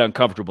over that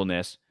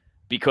uncomfortableness,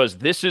 because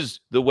this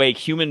is the way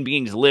human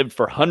beings lived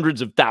for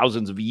hundreds of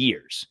thousands of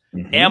years.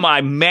 Am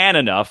I man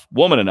enough,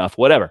 woman enough,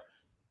 whatever,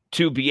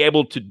 to be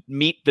able to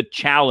meet the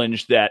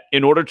challenge that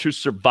in order to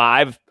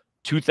survive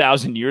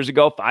 2,000 years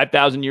ago,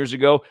 5,000 years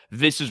ago,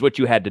 this is what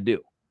you had to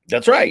do?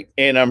 That's right.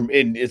 And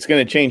it's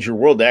going to change your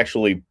world to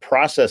actually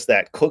process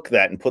that, cook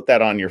that, and put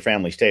that on your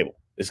family's table.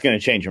 It's going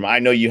to change them. I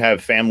know you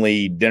have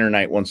family dinner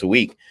night once a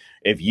week.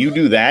 If you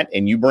do that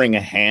and you bring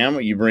a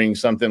ham, you bring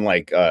something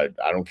like, I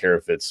don't care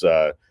if it's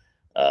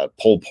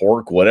pulled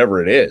pork,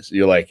 whatever it is,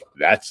 you're like,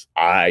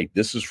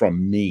 this is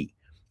from me.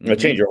 It'll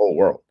change your whole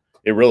world.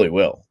 It really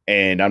will.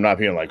 And I'm not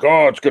being like,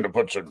 oh, it's going to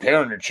put some hair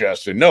on your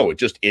chest. And no,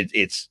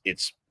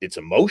 it's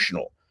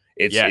emotional.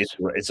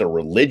 It's a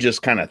religious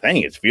kind of thing.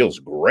 It feels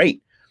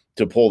great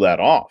to pull that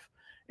off.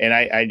 And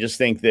I just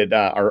think that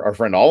our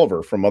friend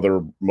Oliver from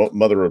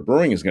Mother of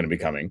Brewing is going to be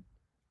coming.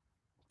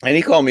 And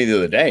he called me the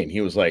other day and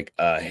he was like,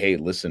 hey,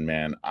 listen,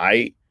 man,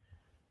 I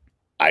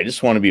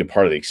just want to be a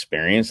part of the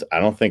experience. I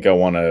don't think I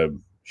want to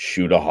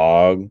shoot a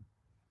hog.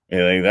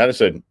 And like that, I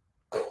said,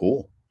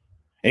 cool.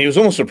 And he was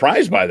almost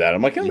surprised by that.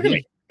 I'm like, I'm not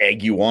going to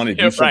egg you on to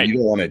do something you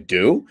don't want to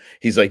do.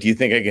 He's like, do you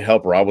think I can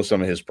help Rob with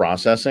some of his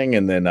processing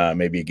and then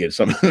maybe get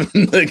some of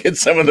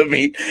the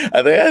meat?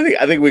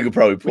 I think we could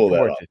probably pull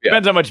that off.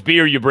 Depends how much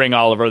beer you bring,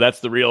 Oliver. That's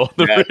the real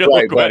right,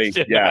 question. Buddy.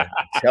 Yeah,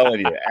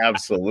 telling you,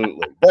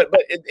 absolutely. But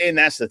and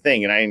that's the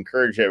thing. And I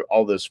encourage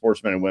all the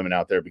sportsmen and women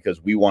out there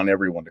because we want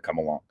everyone to come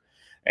along.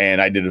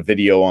 And I did a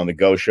video on the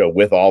Go Show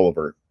with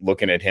Oliver,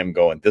 looking at him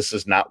going, this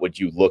is not what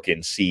you look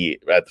and see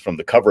from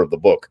the cover of the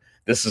book.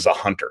 This is a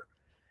hunter.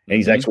 And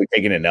he's actually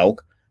taking an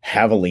elk,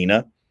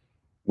 javelina.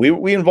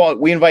 We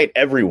invite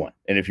everyone.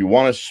 And if you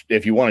want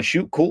to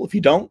shoot, cool. If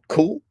you don't,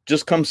 cool.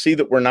 Just come see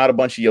that we're not a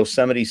bunch of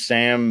Yosemite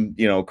Sam,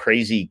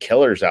 crazy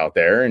killers out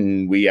there.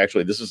 And we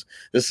actually, this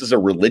is a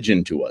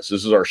religion to us.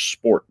 This is our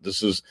sport.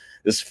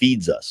 This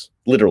feeds us,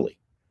 literally.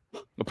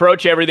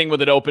 Approach everything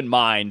with an open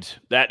mind.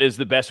 That is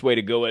the best way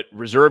to go.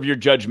 Reserve your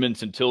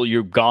judgments until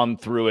you've gone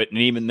through it. And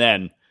even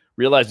then,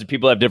 realize that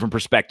people have different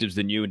perspectives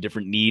than you and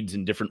different needs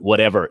and different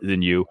whatever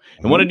than you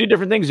and want to do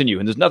different things than you.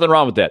 And there's nothing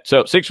wrong with that.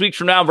 So 6 weeks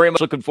from now, I'm very much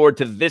looking forward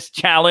to this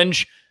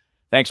challenge.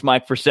 Thanks,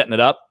 Mike, for setting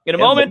it up. In a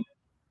moment,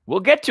 we'll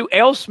get to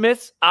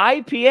Alesmith's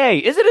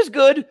IPA. Is it as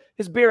good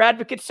as Beer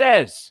Advocate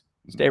says?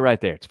 Stay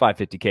right there. It's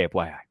 550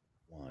 KFYI.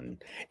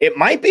 It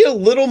might be a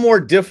little more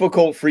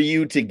difficult for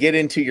you to get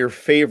into your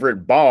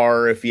favorite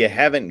bar if you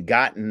haven't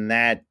gotten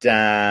that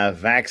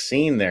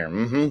vaccine there.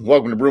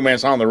 Welcome to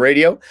Brewmance on the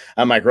Radio.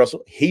 I'm Mike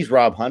Russell. He's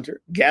Rob Hunter,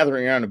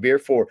 gathering around a beer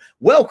for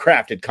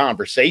well-crafted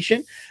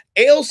conversation.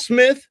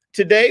 Alesmith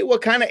today.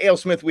 What kind of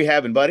Alesmith we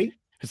having, buddy?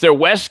 It's their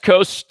West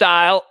Coast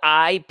style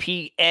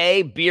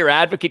IPA. Beer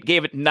Advocate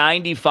gave it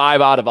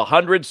 95 out of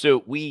 100.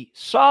 So we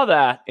saw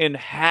that and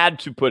had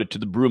to put it to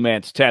the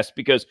Brewmance test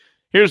because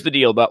here's the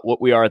deal about what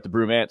we are at the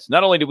Brewmance.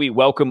 Not only do we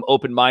welcome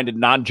open-minded,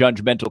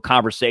 non-judgmental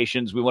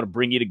conversations, we want to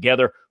bring you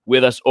together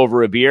with us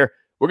over a beer.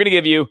 We're going to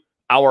give you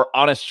our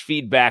honest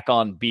feedback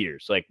on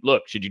beers. Like,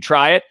 look, should you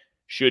try it?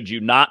 Should you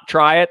not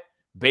try it?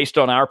 Based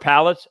on our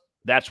palates,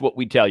 that's what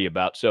we tell you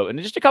about. So in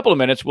just a couple of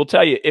minutes, we'll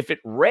tell you if it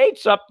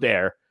rates up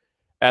there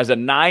as a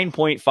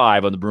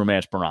 9.5 on the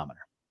Brewmance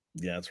barometer.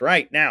 Yeah, that's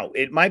right. Now,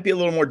 it might be a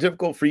little more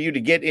difficult for you to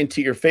get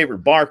into your favorite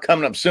bar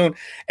coming up soon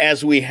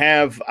as we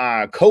have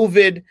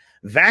COVID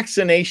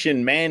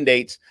vaccination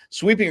mandates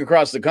sweeping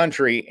across the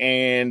country.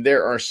 And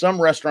there are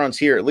some restaurants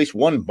here, at least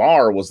one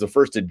bar was the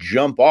first to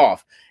jump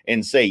off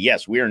and say,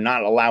 yes, we are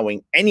not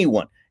allowing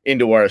anyone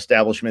into our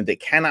establishment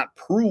that cannot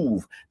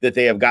prove that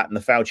they have gotten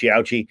the Fauci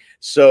ouchie.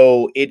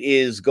 So it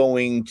is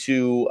going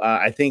to,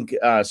 I think,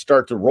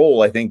 start to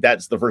roll. I think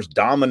that's the first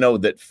domino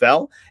that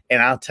fell.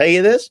 And I'll tell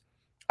you this,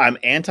 I'm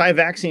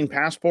anti-vaccine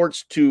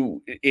passports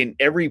in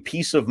every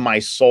piece of my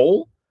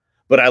soul,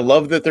 but I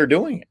love that they're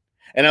doing it.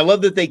 And I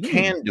love that they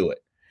can do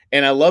it.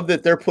 And I love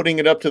that they're putting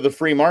it up to the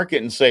free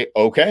market and say,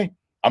 okay,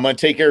 I'm going to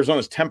take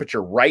Arizona's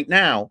temperature right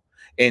now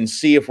and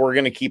see if we're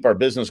going to keep our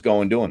business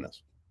going doing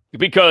this.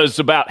 Because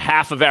about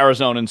half of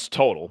Arizonans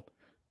total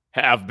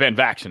have been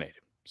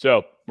vaccinated.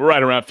 So we're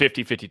right around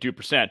 50,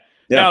 52%. Yeah.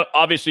 Now,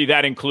 obviously,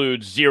 that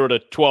includes 0 to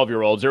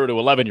 12-year-olds, 0 to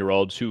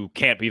 11-year-olds who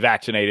can't be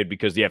vaccinated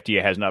because the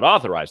FDA has not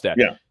authorized that.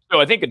 Yeah.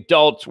 So I think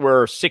adults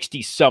were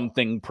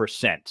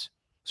 60-something%.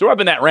 So we're up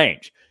in that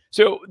range.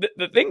 So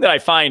the thing that I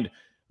find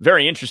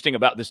very interesting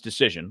about this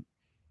decision,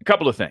 a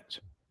couple of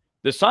things.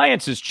 The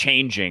science is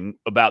changing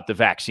about the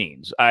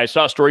vaccines. I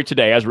saw a story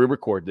today as we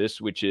record this,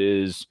 which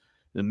is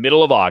the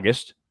middle of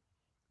August.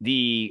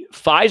 The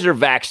Pfizer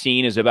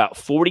vaccine is about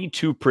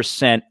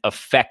 42%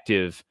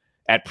 effective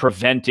at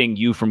preventing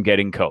you from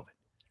getting COVID.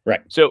 Right.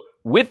 So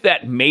with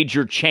that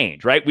major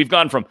change, right, we've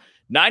gone from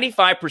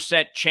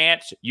 95%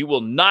 chance you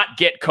will not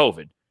get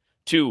COVID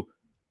to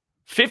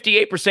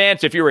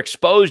 58% if you're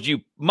exposed,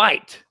 you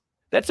might.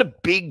 That's a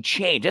big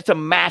change. That's a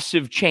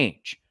massive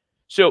change.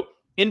 So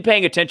in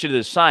paying attention to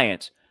the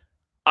science,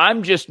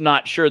 I'm just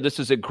not sure this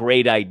is a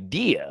great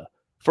idea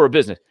for a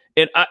business.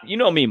 And you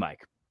know me,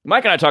 Mike.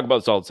 Mike and I talk about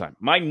this all the time.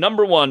 My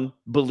number one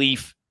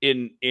belief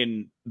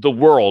in the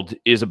world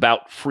is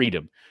about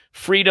freedom.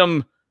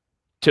 Freedom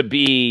to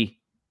be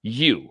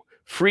you.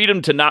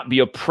 Freedom to not be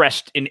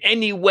oppressed in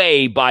any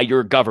way by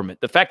your government.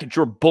 The fact that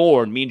you're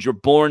born means you're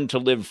born to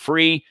live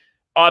free.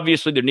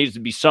 Obviously, there needs to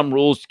be some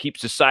rules to keep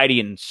society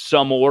in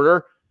some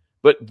order.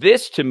 But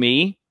this, to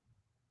me,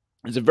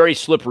 is a very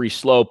slippery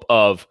slope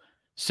of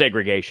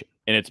segregation.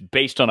 And it's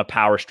based on a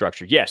power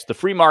structure. Yes, the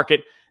free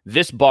market,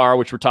 this bar,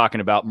 which we're talking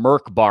about,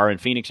 Merck Bar in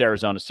Phoenix,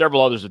 Arizona,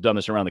 several others have done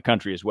this around the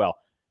country as well.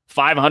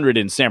 500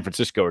 in San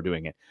Francisco are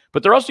doing it.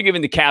 But they're also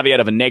giving the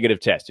caveat of a negative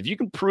test. If you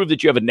can prove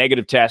that you have a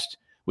negative test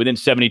within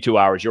 72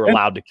 hours, you're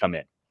allowed to come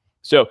in.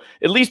 So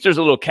at least there's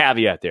a little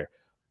caveat there.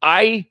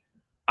 I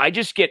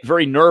just get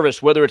very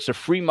nervous, whether it's a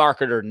free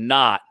market or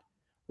not,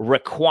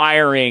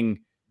 requiring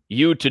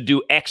you to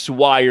do X,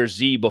 Y, or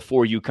Z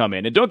before you come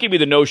in. And don't give me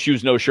the no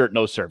shoes, no shirt,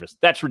 no service.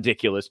 That's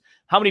ridiculous.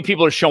 How many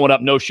people are showing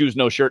up, no shoes,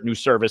 no shirt, no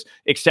service,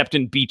 except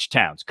in beach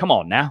towns? Come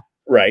on now.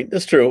 Right,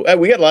 that's true.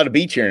 We got a lot of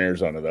beach here in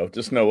Arizona, though,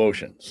 just no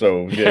ocean.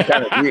 So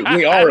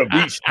we are a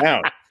beach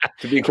town,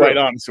 to be quite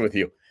honest with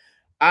you.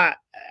 I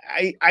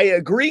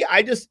agree.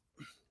 I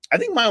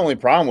think my only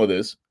problem with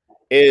this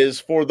is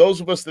for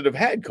those of us that have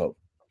had COVID.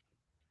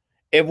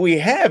 If we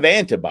have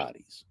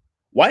antibodies,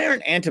 why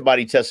aren't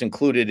antibody tests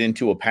included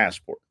into a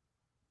passport?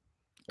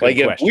 Good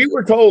question. If we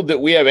were told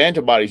that we have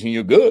antibodies and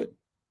you're good,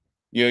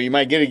 you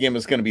might get it again, but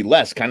it's going to be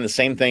less. Kind of the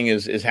same thing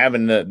as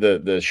having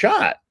the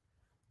shot.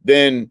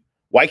 Then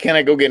why can't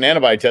I go get an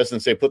antibody test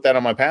and say, put that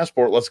on my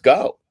passport, let's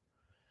go?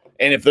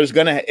 And if there's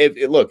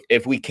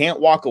if we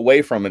can't walk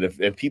away from it,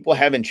 if people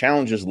haven't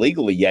challenges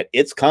legally yet,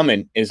 it's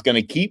coming, it's going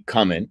to keep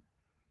coming.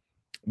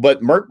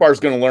 But Merck Bar is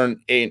going to learn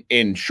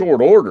in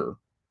short order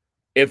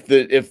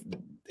if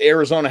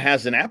Arizona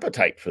has an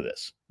appetite for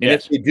this. And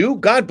if they do,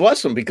 God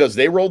bless them, because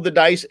they rolled the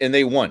dice and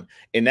they won.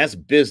 And that's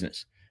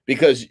business.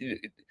 Because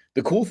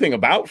the cool thing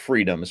about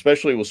freedom,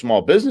 especially with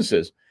small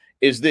businesses,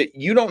 is that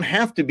you don't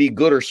have to be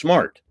good or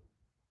smart.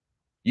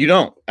 You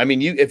don't. I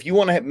mean, if you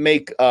want to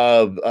make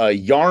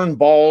yarn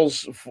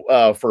balls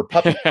for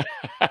puppies,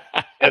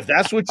 if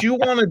that's what you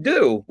want to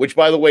do, which,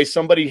 by the way,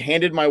 somebody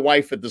handed my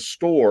wife at the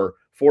store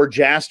for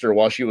Jaster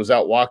while she was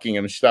out walking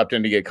him and she stopped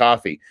in to get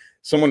coffee.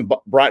 Someone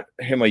brought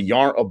him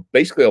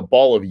basically a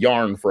ball of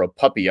yarn for a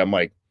puppy. I'm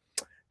like,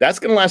 that's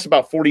going to last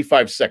about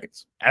 45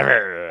 seconds.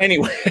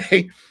 Anyway,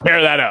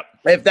 pair that up.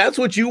 If that's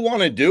what you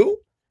want to do,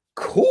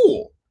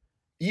 cool.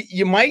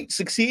 You might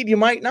succeed, you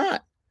might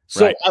not.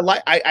 So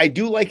right. I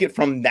do like it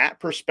from that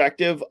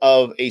perspective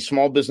of a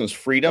small business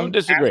freedom. Don't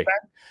disagree.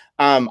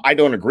 I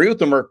don't agree with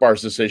the Merck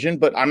Bar's decision,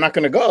 but I'm not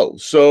going to go.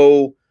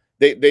 So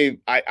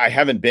I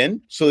haven't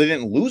been, so they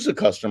didn't lose a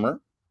customer.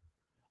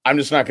 I'm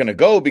just not going to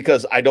go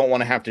because I don't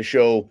want to have to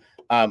show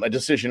a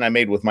decision I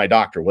made with my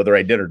doctor, whether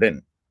I did or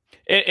didn't.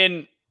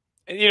 And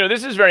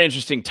this is a very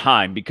interesting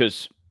time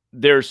because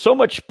there's so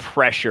much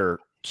pressure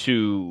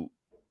to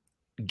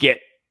get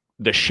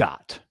the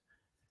shot,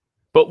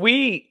 but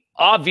we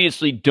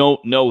obviously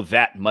don't know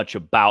that much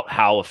about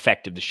how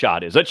effective the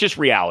shot is. That's just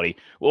reality.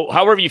 Well,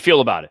 however you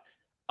feel about it.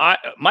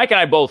 Mike and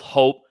I both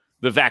hope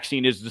the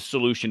vaccine is the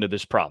solution to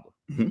this problem,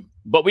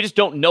 but we just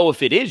don't know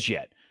if it is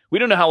yet. We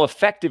don't know how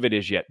effective it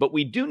is yet, but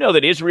we do know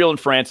that Israel and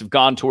France have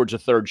gone towards a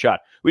third shot.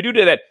 We do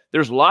know that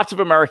there's lots of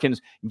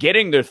Americans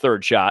getting their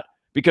third shot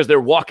because they're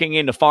walking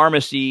into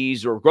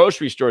pharmacies or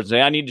grocery stores and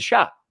say, I need a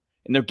shot.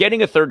 And they're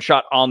getting a third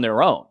shot on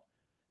their own.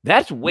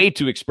 That's way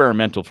too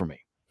experimental for me.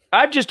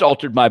 I've just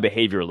altered my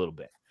behavior a little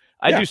bit.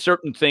 I do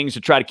certain things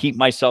to try to keep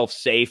myself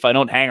safe. I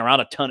don't hang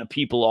around a ton of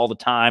people all the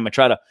time. I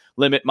try to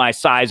limit my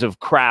size of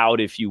crowd,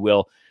 if you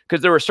will,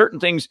 because there are certain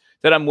things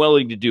that I'm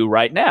willing to do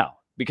right now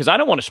because I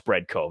don't want to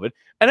spread COVID.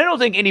 And I don't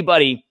think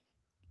anybody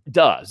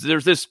does.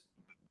 There's this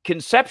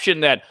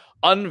conception that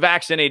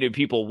unvaccinated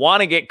people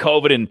want to get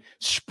COVID and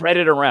spread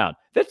it around.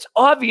 That's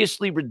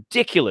obviously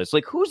ridiculous.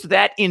 Like, who's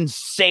that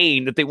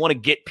insane that they want to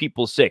get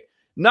people sick?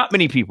 Not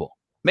many people.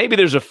 Maybe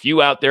there's a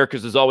few out there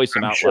because there's always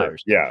some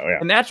outliers. Sure. Yeah.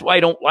 And that's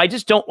why I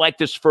just don't like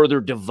this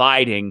further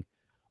dividing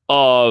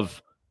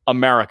of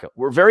America.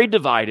 We're very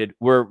divided.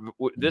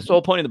 This is the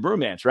whole point of the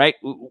Brewmance, right?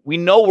 We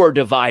know we're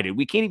divided.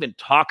 We can't even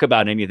talk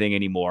about anything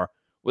anymore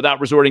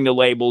without resorting to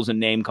labels and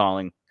name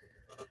calling.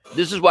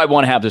 This is why I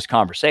want to have this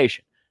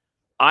conversation.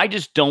 I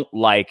just don't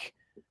like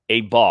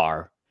a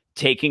bar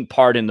taking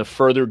part in the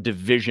further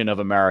division of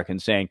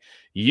Americans saying,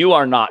 you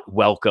are not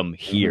welcome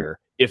here.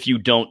 If you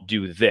don't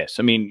do this.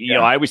 I mean, you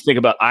know, I always think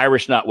about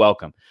Irish not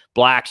welcome,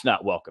 blacks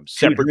not welcome,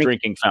 separate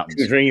drinking fountains.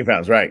 Two drinking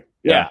fountains, right.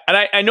 Yeah. And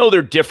I know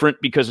they're different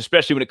because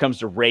especially when it comes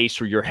to race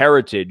or your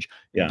heritage,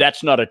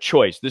 that's not a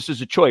choice. This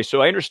is a choice.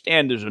 So I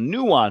understand there's a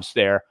nuance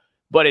there,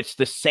 but it's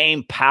the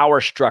same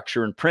power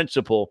structure and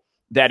principle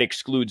that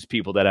excludes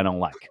people that I don't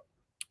like.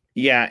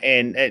 Yeah,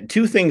 and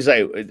two things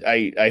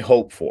I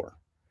hope for.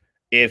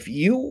 If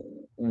you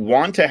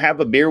want to have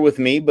a beer with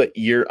me, but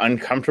you're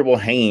uncomfortable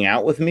hanging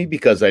out with me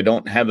because I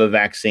don't have a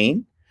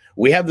vaccine,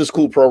 we have this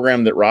cool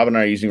program that Rob and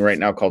I are using right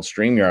now called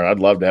StreamYard. I'd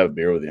love to have a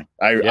beer with you.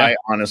 I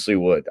honestly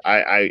would.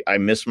 I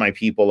miss my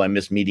people. I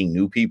miss meeting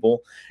new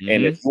people.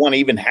 And if you want to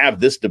even have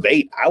this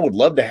debate, I would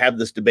love to have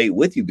this debate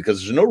with you because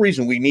there's no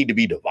reason we need to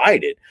be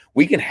divided.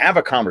 We can have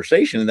a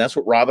conversation, and that's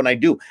what Rob and I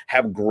do.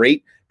 Have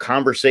great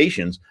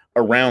conversations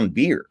around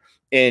beer.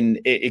 And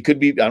it could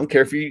be, I don't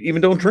care if you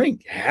even don't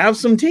drink, have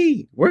some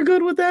tea. We're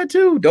good with that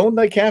too. Don't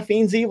like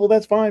caffeine's evil.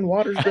 That's fine.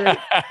 Water's great.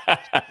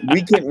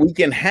 we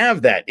can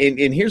have that.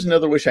 And here's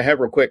another wish I have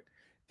real quick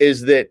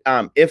is that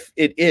if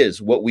it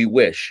is what we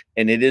wish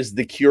and it is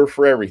the cure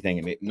for everything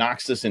and it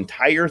knocks this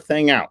entire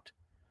thing out,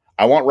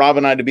 I want Rob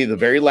and I to be the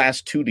very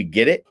last two to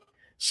get it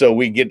So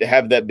we get to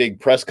have that big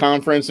press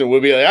conference, and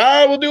we'll be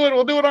like, we'll do it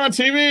on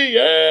TV.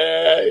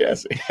 Yeah,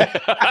 yes.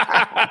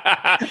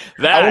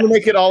 I want to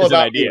make it all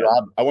about me,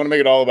 Rob. I want to make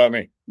it all about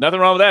me.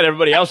 Nothing wrong with that.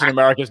 Everybody else in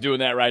America is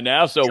doing that right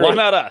now. So why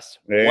not us?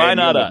 Why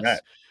not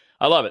us?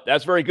 I love it.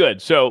 That's very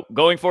good. So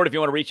going forward, if you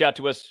want to reach out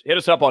to us, hit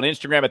us up on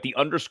Instagram at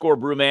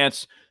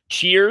 _Brewmance.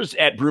 Cheers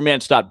at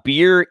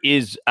brewmance.beer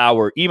is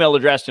our email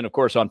address. And of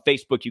course, on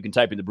Facebook, you can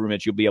type in the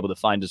Brewmance. You'll be able to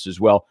find us as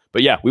well.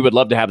 But yeah, we would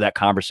love to have that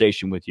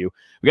conversation with you.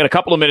 We got a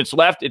couple of minutes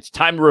left. It's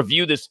time to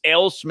review this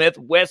AleSmith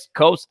West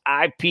Coast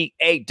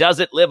IPA. Does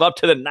it live up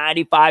to the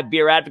 95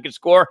 Beer Advocate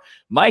score?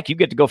 Mike, you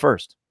get to go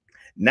first.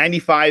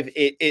 95,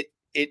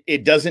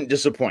 it doesn't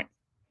disappoint.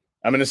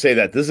 I'm going to say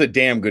that. This is a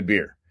damn good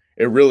beer.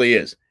 It really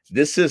is.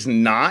 This is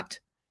not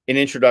an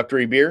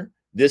introductory beer.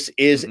 This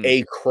is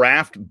a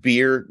craft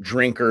beer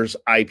drinkers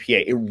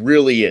IPA. It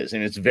really is.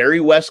 And it's very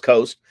West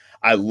Coast.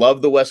 I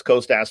love the West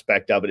Coast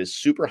aspect of it. It's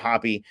super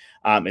hoppy.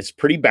 It's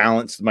pretty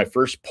balanced. My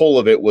first pull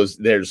of it was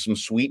there's some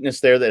sweetness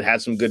there that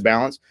had some good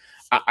balance.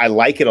 I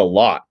like it a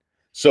lot.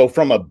 So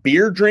from a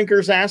beer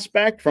drinkers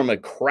aspect, from a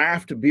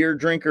craft beer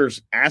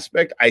drinkers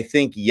aspect, I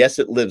think, yes,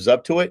 it lives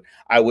up to it.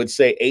 I would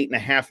say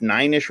 8.5,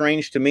 9-ish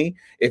range to me.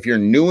 If you're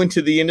new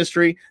into the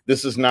industry,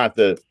 this is not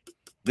the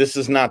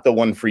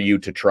one for you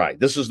to try.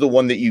 This is the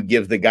one that you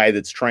give the guy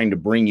that's trying to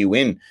bring you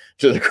in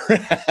to the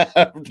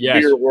craft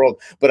beer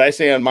world. But I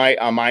say on my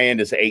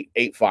end is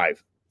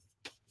 8.5.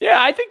 Yeah,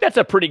 I think that's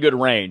a pretty good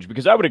range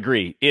because I would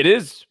agree. It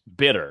is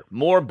bitter,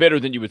 more bitter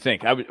than you would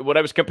think. What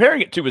I was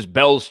comparing it to is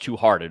Bell's Two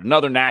Hearted,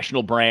 another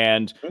national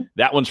brand.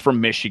 That one's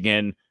from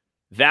Michigan.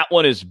 That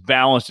one is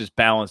balanced as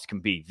balanced can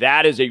be.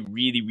 That is a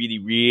really, really,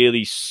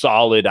 really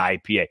solid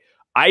IPA.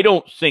 I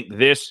don't think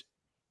this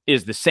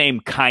is the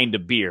same kind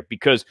of beer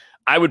because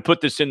I would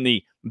put this in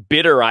the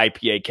bitter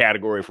IPA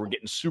category if we're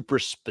getting super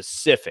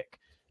specific.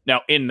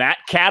 Now, in that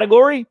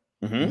category,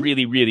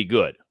 really, really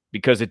good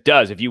because it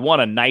does. If you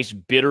want a nice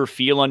bitter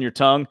feel on your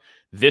tongue,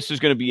 this is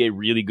going to be a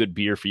really good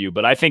beer for you.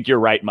 But I think you're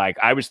right, Mike.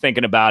 I was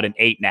thinking about an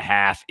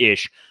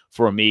 8.5-ish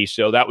for me.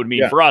 So that would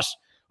mean for us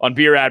on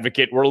Beer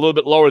Advocate, we're a little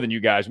bit lower than you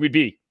guys. We'd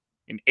be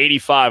an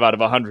 85 out of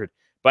 100.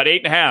 But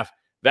 8.5,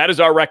 that is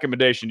our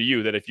recommendation to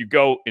you, that if you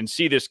go and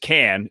see this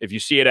can, if you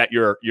see it at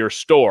your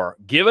store,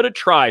 give it a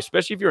try,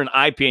 especially if you're an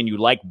IPA and you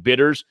like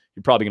bitters,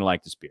 you're probably going to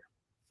like this beer.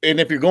 And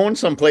if you're going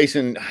someplace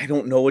and I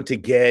don't know what to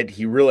get,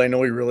 I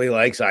know he really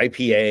likes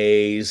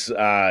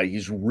IPAs.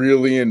 He's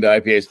really into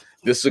IPAs.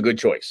 This is a good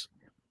choice.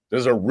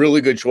 This is a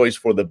really good choice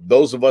for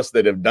those of us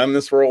that have done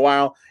this for a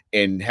while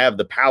and have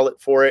the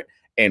palate for it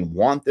and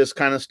want this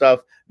kind of stuff.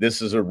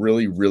 This is a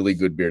really, really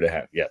good beer to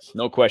have. Yes.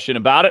 No question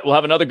about it. We'll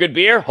have another good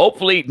beer,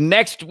 hopefully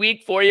next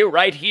week for you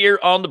right here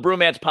on the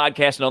Brewmance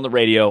podcast and on the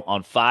radio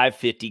on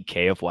 550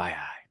 KFYI.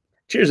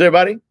 Cheers,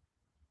 everybody.